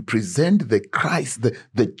that we present the Christ,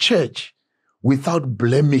 the church, without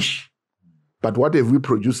blemish. But what have we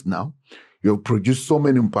produced now? You have produced so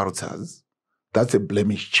many Muparutsas. That's a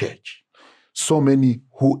blemished church. So many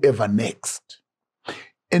whoever next.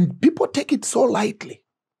 And people take it so lightly.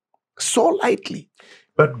 So lightly.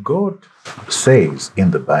 But God says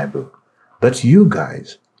in the Bible that you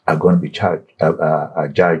guys are going to be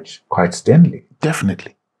judged quite sternly.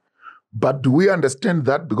 Definitely. But do we understand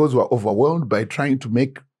that because we're overwhelmed by trying to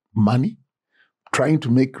make money, trying to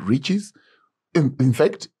make riches? In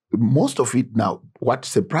fact, most of it now, what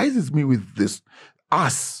surprises me with this,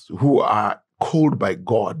 us who are called by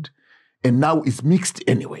God, and now it's mixed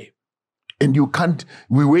anyway. And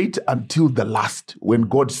we wait until the last when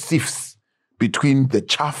God sifts between the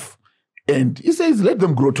chaff and he says, let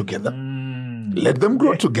them grow together. Let them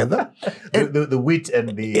grow together. And the wheat and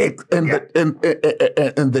the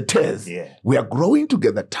tares. Yeah. We are growing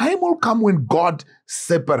together. Time will come when God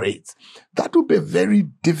separates. That will be a very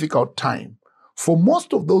difficult time for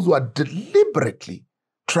most of those who are deliberately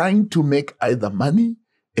trying to make either money,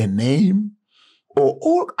 a name, or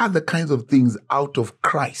all other kinds of things out of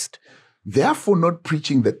Christ. Therefore, not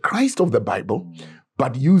preaching the Christ of the Bible,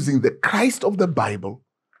 but using the Christ of the Bible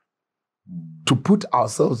to put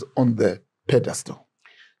ourselves on the pedestal.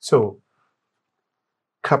 So,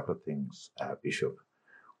 couple of things, Bishop.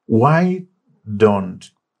 Why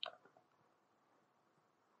don't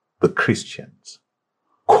the Christians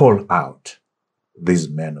call out these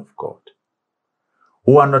men of God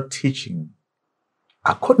who are not teaching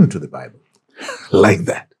according to the Bible? Like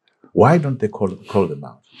that. Why don't they call them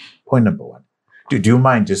out? Point number one. Do you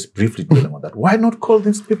mind just briefly dwelling on that? Why not call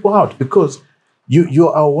these people out? Because you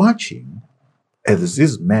are watching as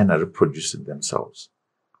these men are reproducing themselves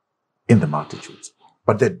in the multitudes,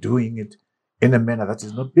 but they're doing it in a manner that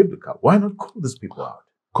is not biblical. Why not call these people out?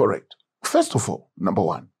 Correct. First of all, number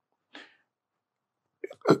one,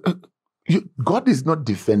 God is not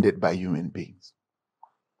defended by human beings.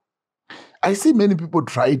 I see many people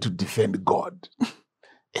try to defend God.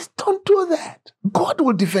 Don't do that. God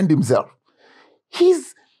will defend himself.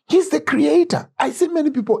 He's the creator. I see many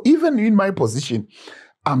people, even in my position,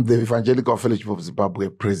 I'm the Evangelical Fellowship of Zimbabwe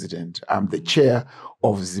president. I'm the chair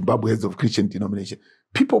of Zimbabweans of Christian denomination.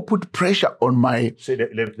 People put pressure on my... So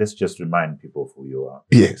let's just remind people of who you are.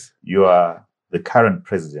 Yes. You are the current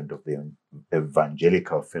president of the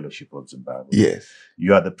Evangelical Fellowship of Zimbabwe. Yes.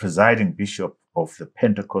 You are the presiding bishop of the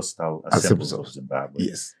Pentecostal Assemblies of Zimbabwe.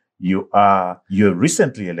 Yes. You're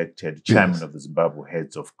recently elected chairman Yes. of the Zimbabwe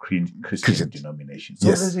Heads of Christian denominations. So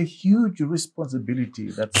there's a huge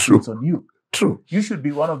responsibility that sits on you. True. You should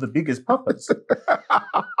be one of the biggest papas,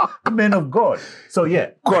 men of God. So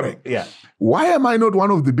yeah. Correct. Yeah. Why am I not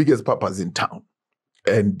one of the biggest papas in town?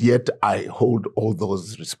 And yet I hold all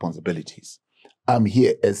those responsibilities. I'm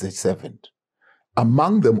here as a servant.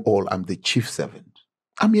 Among them all, I'm the chief servant.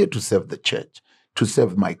 I'm here to serve the church, to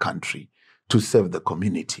serve my country, to serve the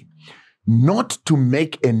community, not to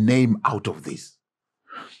make a name out of this.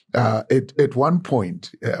 At one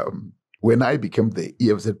point, when I became the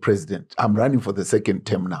EFZ president, I'm running for the second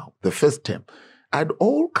term now. The first term, I had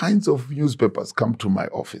all kinds of newspapers come to my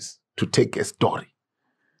office to take a story,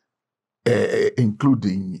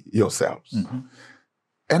 including yourselves. Mm-hmm.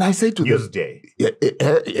 And I say to them... Newsday.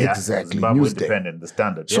 Exactly. Zimbabwe Newsday. Independent, the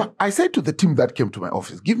Standard. Yeah. So I said to the team that came to my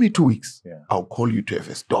office, give me 2 weeks. Yeah. I'll call you to have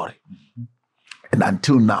a story. Mm-hmm. And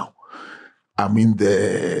until now, I'm in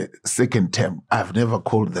the second term. I've never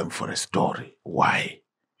called them for a story. Why?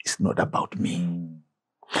 It's not about me.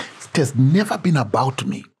 It has never been about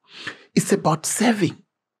me. It's about serving.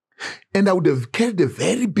 And I would have carried a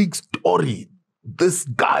very big story. This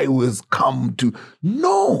guy who has come to...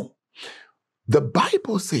 No. The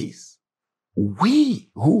Bible says, we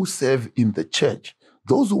who serve in the church,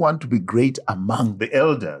 those who want to be great among the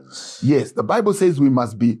elders. Yes, the Bible says we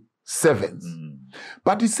must be servants.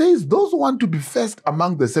 But it says those who want to be first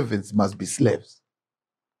among the servants must be slaves.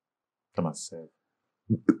 They must serve.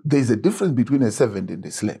 There's a difference between a servant and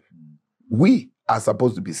a slave. We are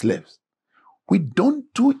supposed to be slaves. We don't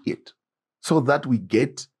do it so that we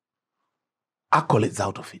get accolades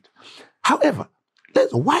out of it. However,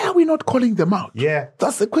 why are we not calling them out? Yeah.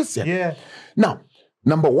 That's the question. Yeah. Now,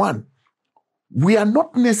 number one, we are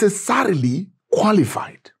not necessarily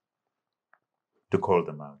qualified to call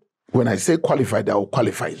them out. When I say qualified, I will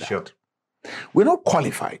qualify that. Sure. We're not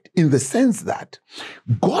qualified in the sense that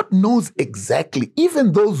God knows exactly,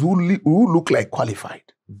 even those who look like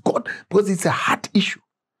qualified, God, because it's a heart issue.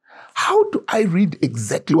 How do I read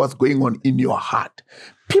exactly what's going on in your heart?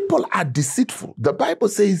 People are deceitful. The Bible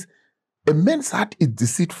says a man's heart is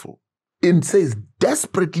deceitful. It says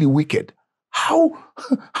desperately wicked. How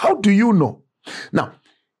do you know? Now,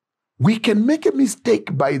 we can make a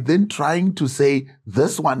mistake by then trying to say,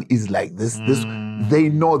 this one is like this. They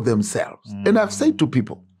know themselves. And I've said to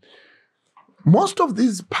people, most of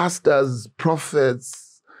these pastors,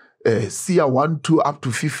 prophets, seer 1, 2, up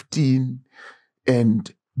to 15,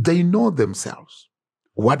 and they know themselves,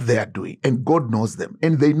 what they are doing. And God knows them.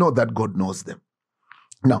 And they know that God knows them.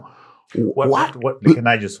 Now, what can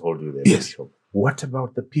I just hold you there, yes. Bishop? What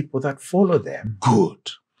about the people that follow them?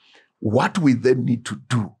 Good. What we then need to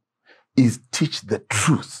do is teach the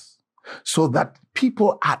truth so that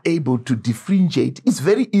people are able to differentiate. It's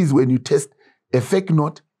very easy when you test a fake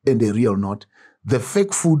note and a real note, the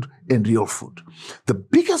fake food and real food. The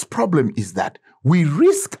biggest problem is that we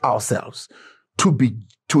risk ourselves to be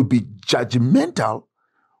judgmental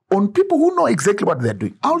on people who know exactly what they're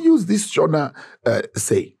doing. I'll use this Shona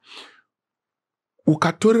saying.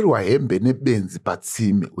 Ukatorerwa hembe nebenzi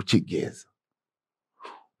patsime uchigeza.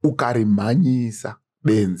 Ukarimhanyisa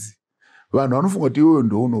benzi. Vanhu vanofunga kuti iwewe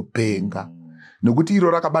ndounopenga. Nekuti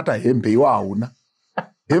iro rakabata hembe iwe hauna.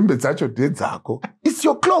 Hembe dzacho ndedzako. It's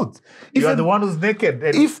your clothes. You are the one who's naked.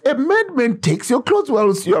 If a madman takes your clothes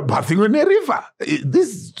while you are bathing in a river,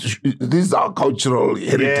 this is our cultural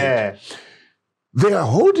heritage. Yeah. They are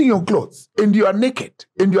holding your clothes and you are naked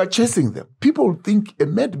and you are chasing them. People think a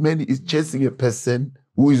madman is chasing a person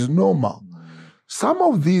who is normal. Some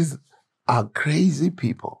of these are crazy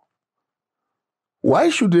people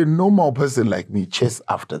Why should a normal person like me chase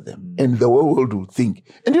after them? And the world will think.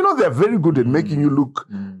 And you know, they're very good at making you look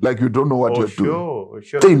like you don't know what you're doing.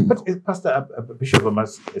 Sure. But Pastor Bishop, I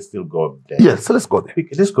must still go there. Yes, so let's go there.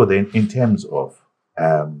 Let's go there in terms of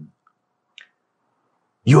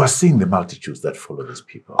you are seeing the multitudes that follow these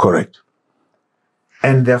people. Correct.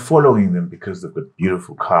 And they're following them because they've got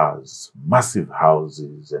beautiful cars, massive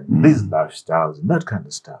houses, and these lifestyles and that kind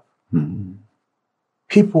of stuff.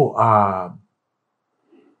 People are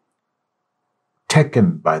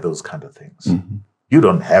taken by those kind of things. You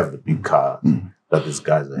don't have the big car that these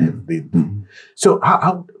guys have. So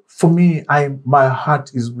how, for me, my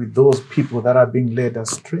heart is with those people that are being led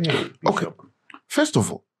astray. Bishop. Okay. First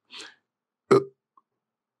of all,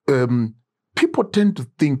 people tend to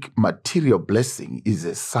think material blessing is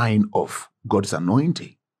a sign of God's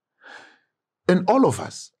anointing. And all of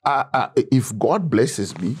us, if God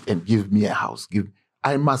blesses me and gives me a house,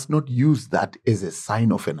 I must not use that as a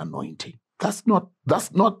sign of an anointing. That's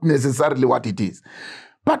not necessarily what it is.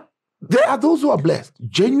 But there are those who are blessed,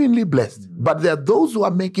 genuinely blessed. But there are those who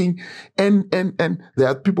are making, and there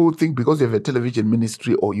are people who think because you have a television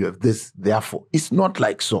ministry or you have this, therefore. It's not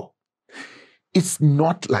like so. It's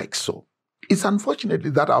not like so. It's unfortunately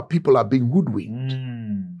that our people are being hoodwinked.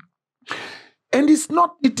 And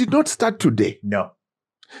it did not start today. No.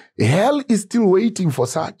 Hell is still waiting for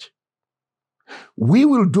such. We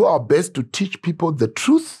will do our best to teach people the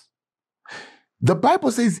truth. The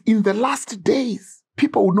Bible says in the last days,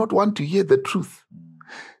 people will not want to hear the truth.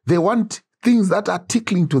 They want things that are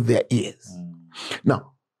tickling to their ears.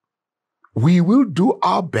 Now, we will do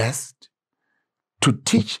our best to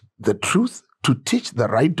teach the truth, to teach the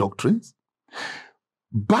right doctrines.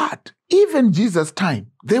 But even Jesus'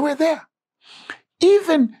 time, they were there.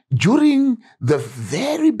 Even during the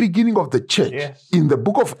very beginning of the church, in the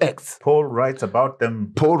book of Acts, Paul writes about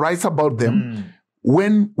them.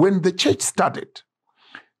 When the church started,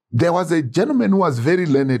 there was a gentleman who was very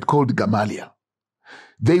learned called Gamaliel.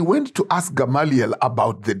 They went to ask Gamaliel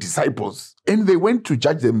about the disciples, and they went to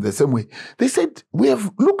judge them the same way. They said, we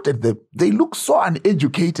have looked at them. They look so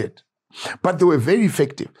uneducated, but they were very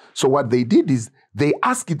effective. So what they did is they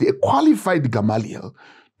asked a qualified Gamaliel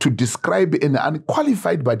to describe an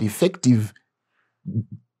unqualified but effective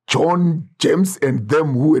John, James, and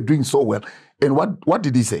them who were doing so well. And what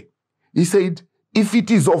did he say? He said, if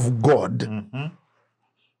it is of God,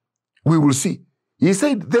 we will see. He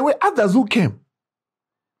said there were others who came.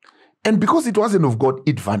 And because it wasn't of God,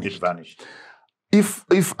 it vanished.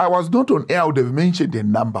 If I was not on air, I would have mentioned a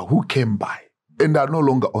number who came by and are no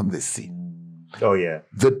longer on the scene. Oh, yeah.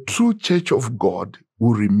 The true church of God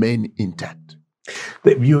will remain intact.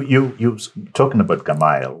 You talking about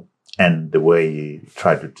Gamaliel and the way he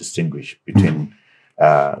tried to distinguish between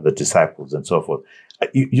the disciples and so forth.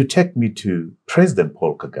 You take me to President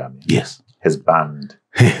Paul Kagame. Yes. Has banned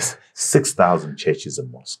 6,000 churches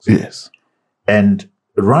and mosques. Yes. And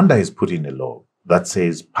Rwanda has put in a law that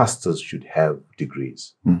says pastors should have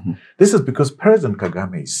degrees. This is because President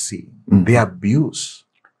Kagame is seeing the abuse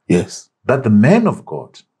that the men of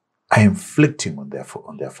God are inflicting on their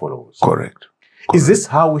followers. Correct. Is this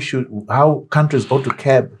how countries ought to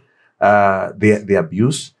curb the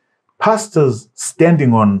abuse? Pastors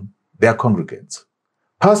standing on their congregants.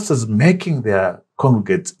 Pastors making their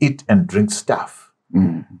congregants eat and drink stuff.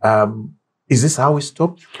 Is this how we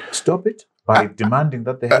stop it? By demanding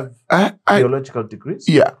that they have theological degrees?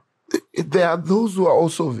 Yeah. There are those who are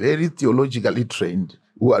also very theologically trained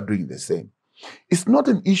who are doing the same. It's not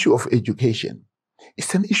an issue of education.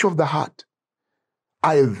 It's an issue of the heart.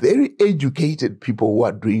 I have very educated people who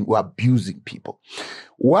are abusing people.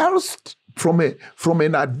 Whilst from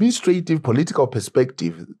an administrative political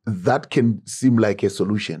perspective, that can seem like a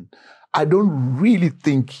solution, I don't really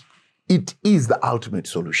think it is the ultimate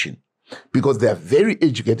solution because they are very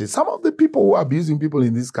educated. Some of the people who are abusing people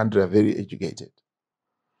in this country are very educated.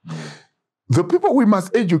 The people we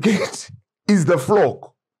must educate is the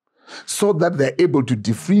flock so that they're able to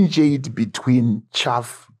differentiate between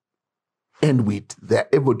chaff and wheat. They're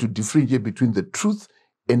able to differentiate between the truth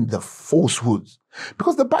and the falsehoods.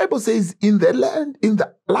 Because the Bible says in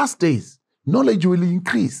the last days, knowledge will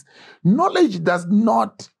increase. Knowledge does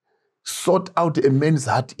not sort out a man's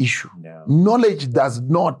heart issue. No. Knowledge does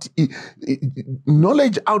not.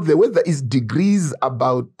 Knowledge out there, whether it's degrees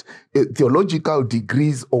about theological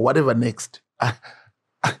degrees or whatever next,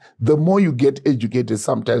 the more you get educated,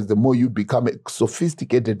 sometimes the more you become a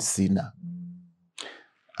sophisticated sinner.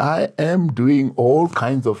 I am doing all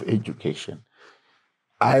kinds of education.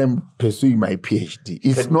 I am pursuing my PhD.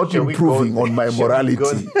 It's not improving on my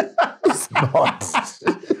morality. It's not.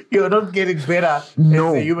 You're not getting better as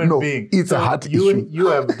a human being. It's a heart issue. You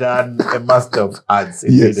have done a Master of Arts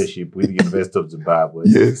in Leadership with the University of Zimbabwe.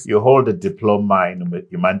 Yes. You hold a diploma in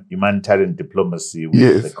humanitarian diplomacy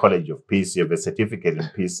with the College of Peace. You have a certificate in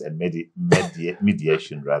peace and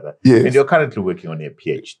mediation, rather. Yes. And you're currently working on a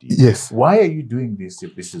PhD. Yes. Why are you doing this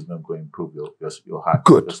if this is not going to improve your heart,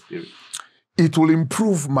 Good. your spirit? It will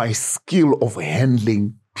improve my skill of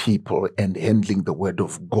handling people and handling the word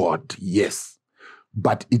of God, yes.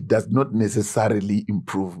 But it does not necessarily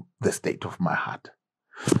improve the state of my heart.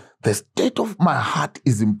 The state of my heart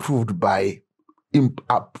is improved by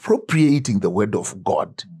appropriating the word of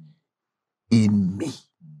God in me.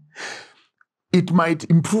 It might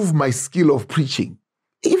improve my skill of preaching.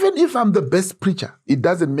 Even if I'm the best preacher, it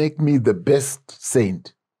doesn't make me the best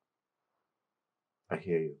saint. I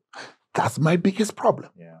hear you. That's my biggest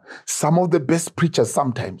problem. Yeah. Some of the best preachers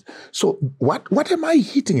sometimes. So what am I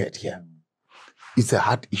hitting at here? It's a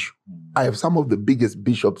heart issue. I have some of the biggest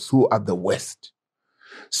bishops who are the worst.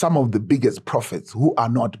 Some of the biggest prophets who are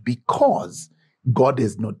not, because God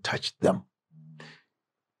has not touched them.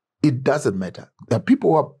 It doesn't matter. There are people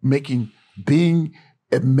who are making being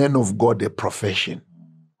a man of God a profession.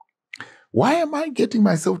 Why am I getting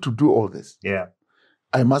myself to do all this? Yeah.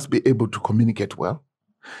 I must be able to communicate well.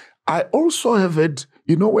 I also have had,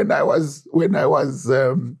 when I was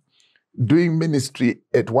doing ministry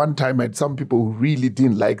at one time, I had some people who really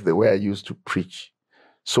didn't like the way I used to preach.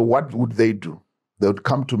 So what would they do? They would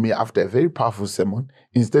come to me after a very powerful sermon.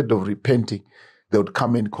 Instead of repenting, they would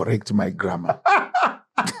come and correct my grammar.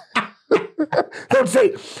 They would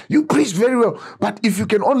say, you preach very well, but if you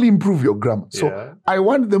can only improve your grammar. So I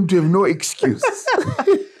want them to have no excuse.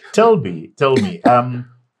 Tell me,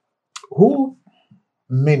 who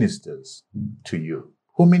ministers to you?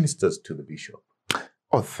 Who ministers to the bishop?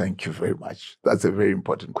 Oh, thank you very much. That's a very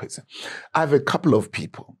important question. I have a couple of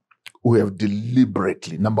people who have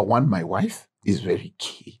deliberately, number one, my wife is very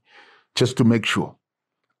key, just to make sure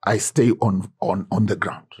I stay on the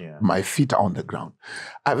ground. Yeah. My feet are on the ground.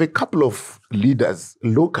 I have a couple of leaders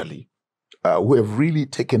locally who have really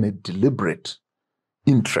taken a deliberate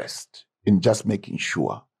interest in just making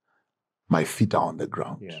sure my feet are on the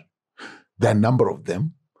ground. Yeah. There are a number of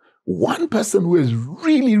them. One person who is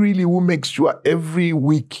really, who makes sure every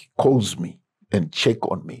week calls me and check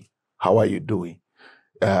on me. How are you doing?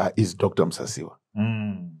 Is Dr. Msasiwa.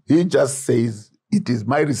 He just says, it is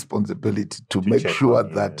my responsibility to make sure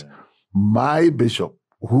that my bishop,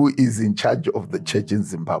 who is in charge of the church in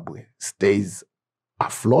Zimbabwe, stays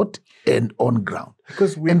afloat and on ground.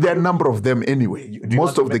 And there are a number of them anyway.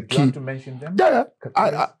 Most of the key. Do you want to mention them? Yeah,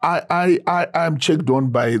 I'm checked on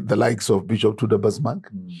by the likes of Bishop Tudabasmak.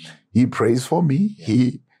 He prays for me.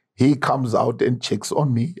 Yeah. He comes out and checks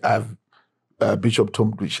on me. I have Bishop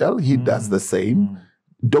Tom Duchel. He does the same.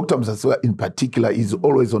 Dr. Msasiwa in particular is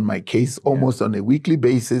always on my case, almost on a weekly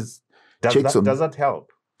basis. Does that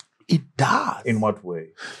help? It does. In what way?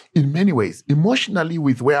 In many ways. Emotionally,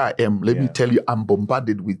 with where I am, let me tell you, I'm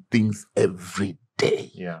bombarded with things every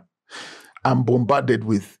day. Yeah. I'm bombarded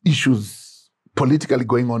with issues politically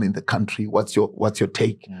going on in the country. What's your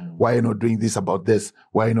take? Why are you not doing this about this?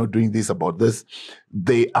 Why are you not doing this about this?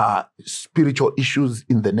 They are spiritual issues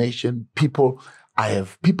in the nation. I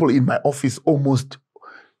have people in my office almost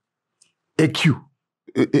a queue.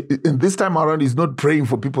 And this time around, is not praying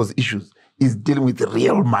for people's issues. Is dealing with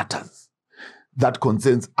real matters that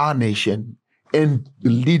concerns our nation and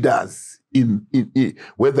leaders in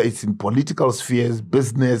whether it's in political spheres,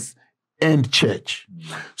 business, and church.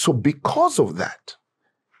 So because of that,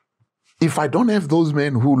 if I don't have those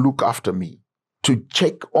men who look after me, to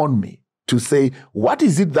check on me, to say, what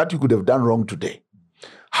is it that you could have done wrong today?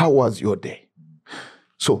 How was your day?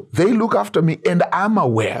 So they look after me, and I'm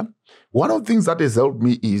aware. One of the things that has helped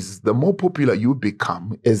me is the more popular you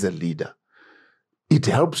become as a leader, it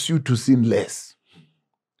helps you to sin less.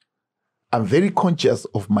 I'm very conscious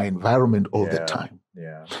of my environment all the time.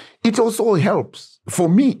 Yeah. It also helps. For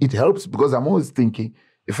me, it helps because I'm always thinking,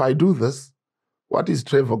 if I do this, what is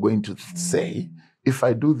Trevor going to say? If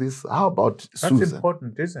I do this, how about Susan? That's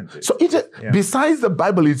important, isn't it? So besides the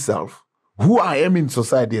Bible itself, who I am in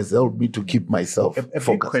society has helped me to keep myself focused.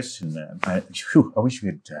 Big question. I wish we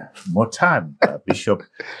had more time, Bishop.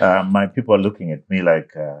 My people are looking at me like,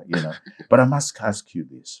 but I must ask you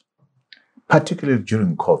this. Particularly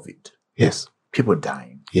during COVID. Yes. People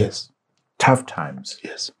dying. Yes. Tough times.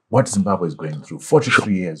 Yes. What Zimbabwe is going through.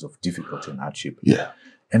 43 years of difficulty and hardship. Yeah.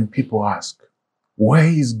 And people ask, where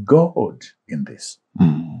is God in this?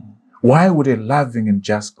 Why would a loving and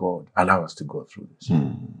just God allow us to go through this?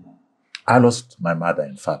 I lost my mother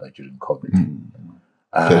and father during COVID.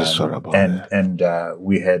 Very sorry about that. And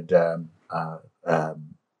we had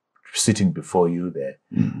sitting before you there,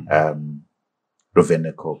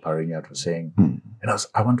 Evangelical Fellowship was saying, and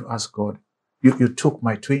I want to ask God, you took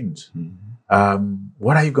my twins.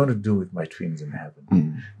 What are you going to do with my twins in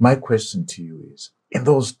heaven? My question to you is, in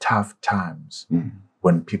those tough times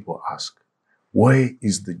when people ask, where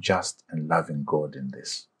is the just and loving God in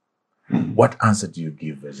this? What answer do you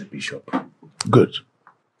give as a bishop? Good.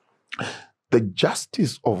 The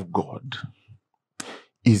justice of God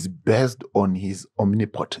is based on his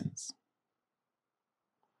omnipotence,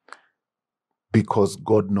 because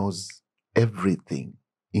God knows everything,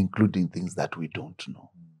 including things that we don't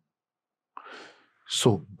know.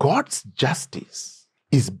 So God's justice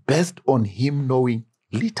is based on him knowing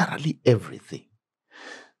literally everything.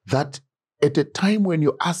 That at a time when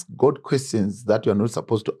you ask God questions that you're not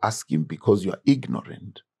supposed to ask him because you are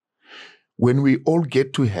ignorant, when we all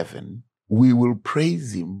get to heaven, we will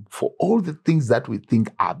praise him for all the things that we think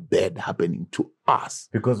are bad happening to us.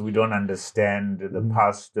 Because we don't understand the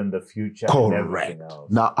past and the future. Correct. And everything else.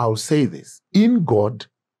 Now, I'll say this. In God,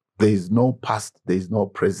 there is no past, there is no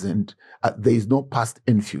present, there is no past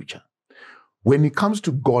and future. When it comes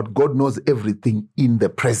to God, God knows everything in the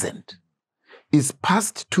present. It's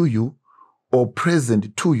past to you or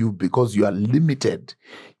present to you because you are limited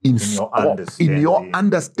in your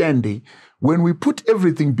understanding. When we put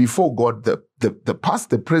everything before God, the past,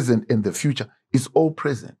 the present, and the future is all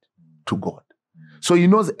present to God. So he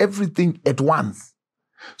knows everything at once.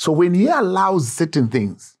 So when he allows certain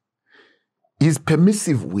things, his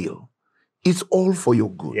permissive will, it's all for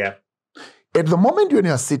your good. Yeah. At the moment when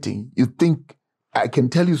you are sitting, you think, I can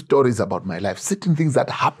tell you stories about my life, certain things that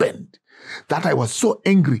happened, that I was so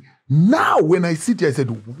angry. Now, when I sit here, I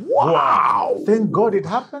said, wow. Thank God it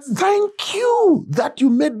happened. Thank you that you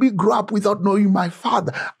made me grow up without knowing my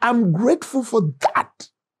father. I'm grateful for that.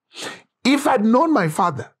 If I'd known my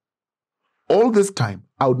father all this time,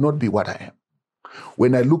 I would not be what I am.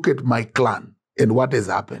 When I look at my clan and what has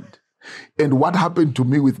happened and what happened to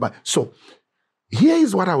me with my... So here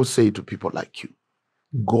is what I would say to people like you.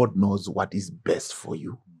 God knows what is best for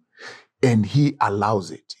you. And he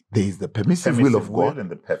allows it. There is the permissive will of God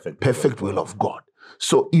and the perfect will of God.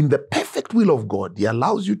 So in the perfect will of God, he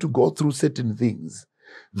allows you to go through certain things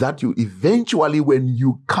that you eventually, when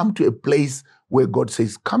you come to a place where God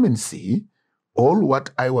says, come and see all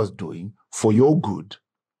what I was doing for your good.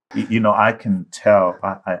 You know, I can tell,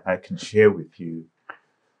 I can share with you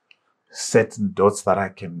certain dots that I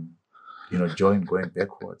can, join going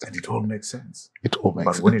backwards, and it all makes sense. It all makes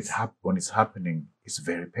sense. But when it's happening, it's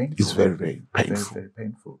very painful. It's very, very painful. Very, very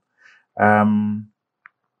painful.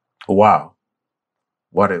 Wow.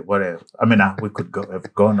 What a, I mean, we could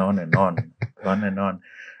have gone on and on, on and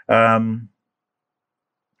on.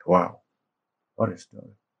 Wow. What a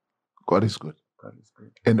story. God is good. God is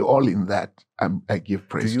good. And all in that, I give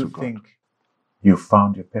praise to God. Do you think you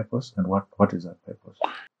found your purpose? And what is that purpose?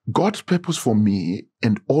 God's purpose for me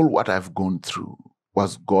and all what I've gone through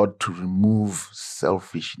was God to remove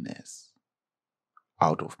selfishness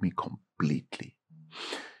out of me completely,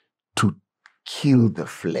 to kill the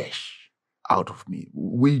flesh out of me.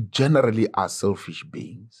 We generally are selfish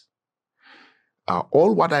beings.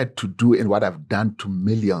 All what I had to do and what I've done to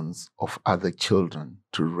millions of other children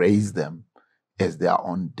to raise them as their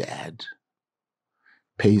own dad,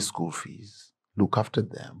 pay school fees, look after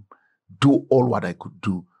them, do all what I could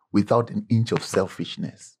do without an inch of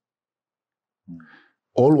selfishness.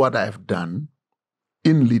 All what I have done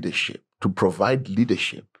in leadership, to provide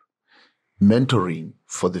leadership, mentoring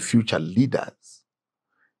for the future leaders,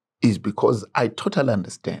 is because I totally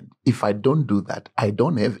understand if I don't do that, I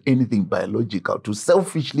don't have anything biological to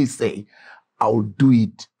selfishly say, I'll do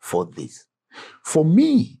it for this. For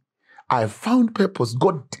me, I found purpose.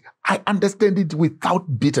 God, I understand it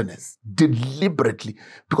without bitterness, deliberately,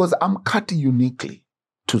 because I'm cut uniquely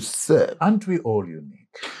to serve. Aren't we all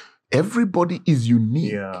unique? Everybody is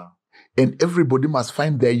unique. Yeah. And everybody must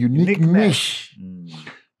find their unique niche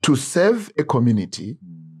to serve a community,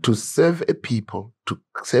 to serve a people, to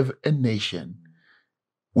serve a nation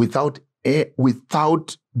without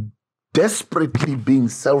desperately being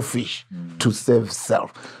selfish to serve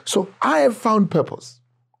self. So I have found purpose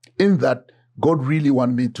in that God really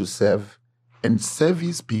wants me to serve and serve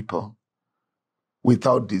his people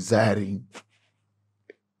without desiring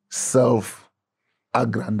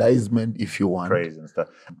self-aggrandizement, if you want. Praise and stuff.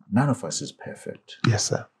 None of us is perfect. Yes,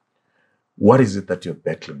 sir. What is it that you're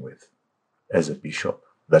battling with as a bishop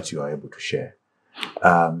that you are able to share?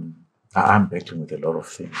 I'm battling with a lot of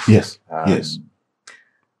things. Yes, yes.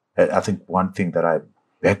 I think one thing that I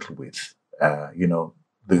battle with,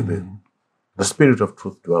 the The Spirit of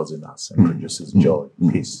truth dwells in us and produces joy,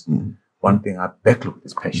 peace. One thing I battle with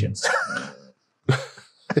is patience.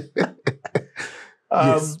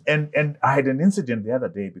 Yes. And I had an incident the other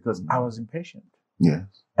day because I was impatient. Yes.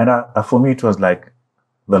 And for me, it was like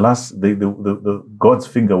the God's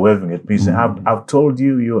finger waving at me, saying, I've told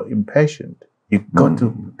you you're impatient. You've got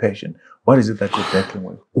to be patient. What is it that you're battling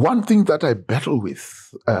with? One thing that I battle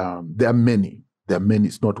with, there are many,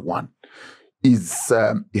 it's not one, is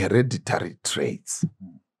hereditary traits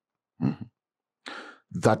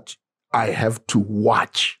that I have to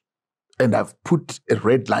watch. And I've put a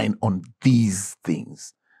red line on these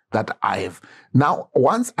things that I have. Now,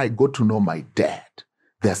 once I got to know my dad,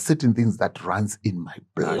 there are certain things that runs in my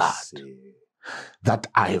blood that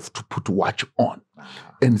I have to put watch on.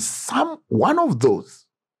 And one of those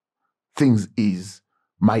things is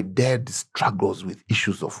my dad struggles with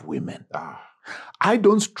issues of women. I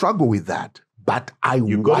don't struggle with that, but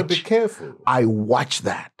You've got to be careful. I watch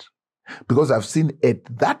that because I've seen at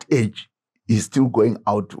that age, he's still going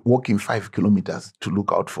out, walking 5 kilometers to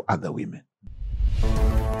look out for other women.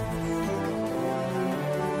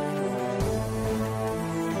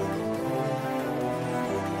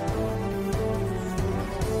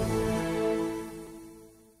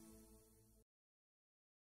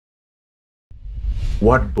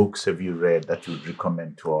 What books have you read that you would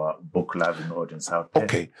recommend to our book-loving audience out there?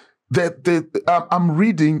 Okay. I'm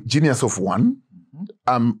reading Genius of One.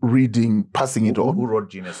 I'm reading Passing It On. Who wrote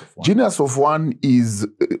Genius of One? Genius of One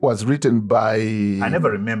was written by... I never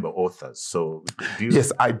remember authors, so do you...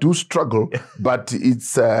 Yes, I do struggle, but it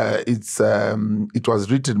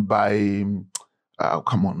was written by...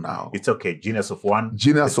 come on now. It's okay. Genius of One.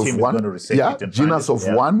 Genius of One. Yeah, Genius of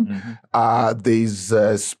One.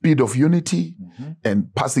 There's Speed of Unity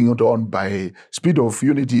and Passing It On by... Speed of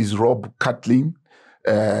Unity is Rob Catlin.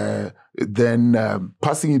 Then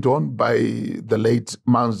Passing It On by the late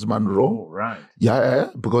Miles Monroe. Oh, right. Yeah,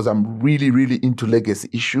 because I'm really, really into legacy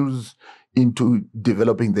issues, into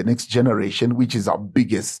developing the next generation, which is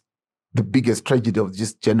the biggest tragedy of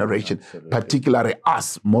this generation, particularly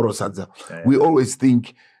us, Morosadza. We always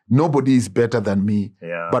think nobody is better than me.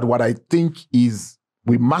 Yeah. But what I think is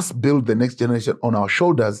we must build the next generation on our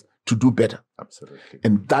shoulders to do better. Absolutely.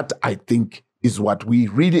 And that, I think, is what we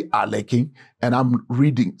really are lacking. And I'm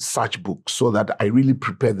reading such books so that I really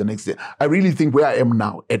prepare the next day. I really think where I am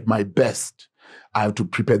now, at my best, I have to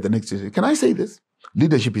prepare the next day. Can I say this?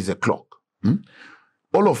 Leadership is a clock.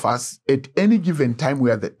 All of us, at any given time,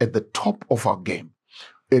 we are at the top of our game,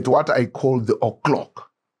 at what I call the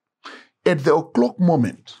o'clock. At the o'clock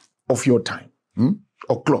moment of your time,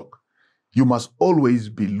 o'clock, you must always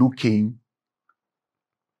be looking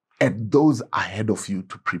at those ahead of you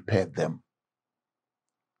to prepare them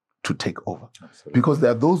to take over. Absolutely. Because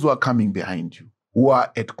there are those who are coming behind you, who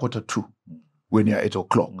are at 2:45 when you're at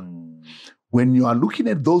o'clock. When you are looking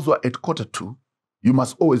at those who are at 2:45, you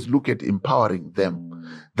must always look at empowering them.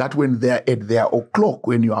 That when they're at their o'clock,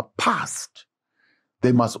 when you are past,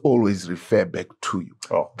 they must always refer back to you.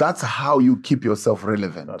 That's how you keep yourself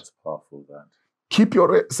relevant. That's powerful, that. Keep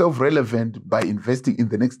yourself relevant by investing in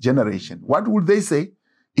the next generation. What would they say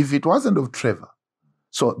if it wasn't of Trevor?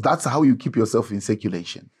 So that's how you keep yourself in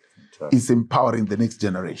circulation. Is empowering the next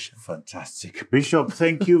generation. Fantastic. Bishop,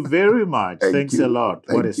 thank you very much. Thanks a lot.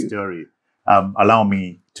 What a story. Allow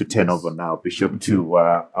me to turn over now, Bishop, to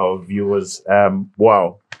our viewers.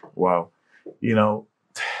 Wow. You know,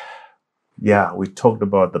 we talked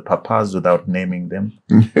about the papas without naming them.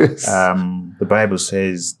 Yes. The Bible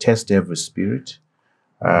says, test every spirit.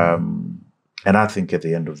 And I think at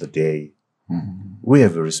the end of the day, we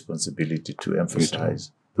have a responsibility to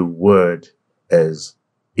emphasize the word as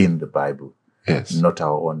in the Bible, not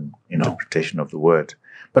our own interpretation of the word,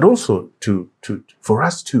 but also for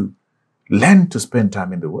us to learn to spend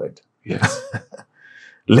time in the word. Yes.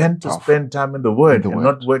 Learn to spend time in the word and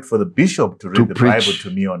not wait for the bishop to read the Bible to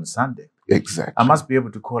me on Sunday. Exactly. I must be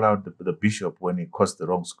able to call out the bishop when he quotes the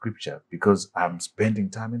wrong scripture because I'm spending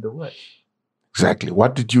time in the word. Exactly.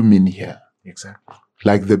 What did you mean here? Exactly.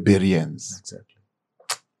 Like the Bereans. Exactly.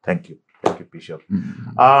 Thank you. Thank you, Bishop.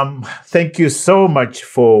 Thank you so much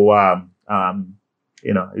for,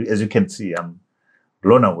 as you can see, I'm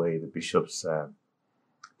blown away the Bishop's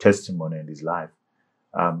testimony in his life.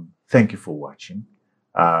 Thank you for watching.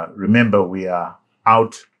 Remember, we are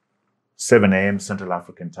out 7 a.m. Central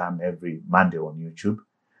African time every Monday on YouTube.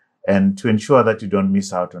 And to ensure that you don't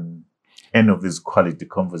miss out on any of these quality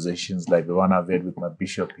conversations like the one I've had with my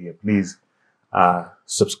Bishop here, please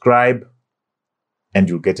subscribe and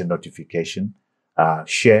you'll get a notification.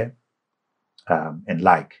 Share and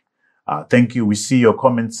like. Thank you. We see your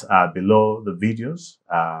comments below the videos,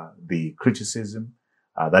 the criticism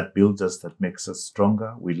that builds us, that makes us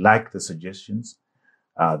stronger. We like the suggestions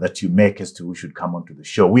that you make as to who should come onto the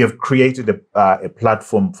show. We have created a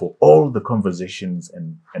platform for all the conversations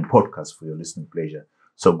and podcasts for your listening pleasure.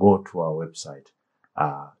 So go to our website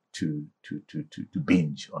to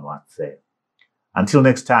binge on what's there. Until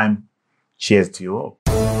next time, cheers to you all.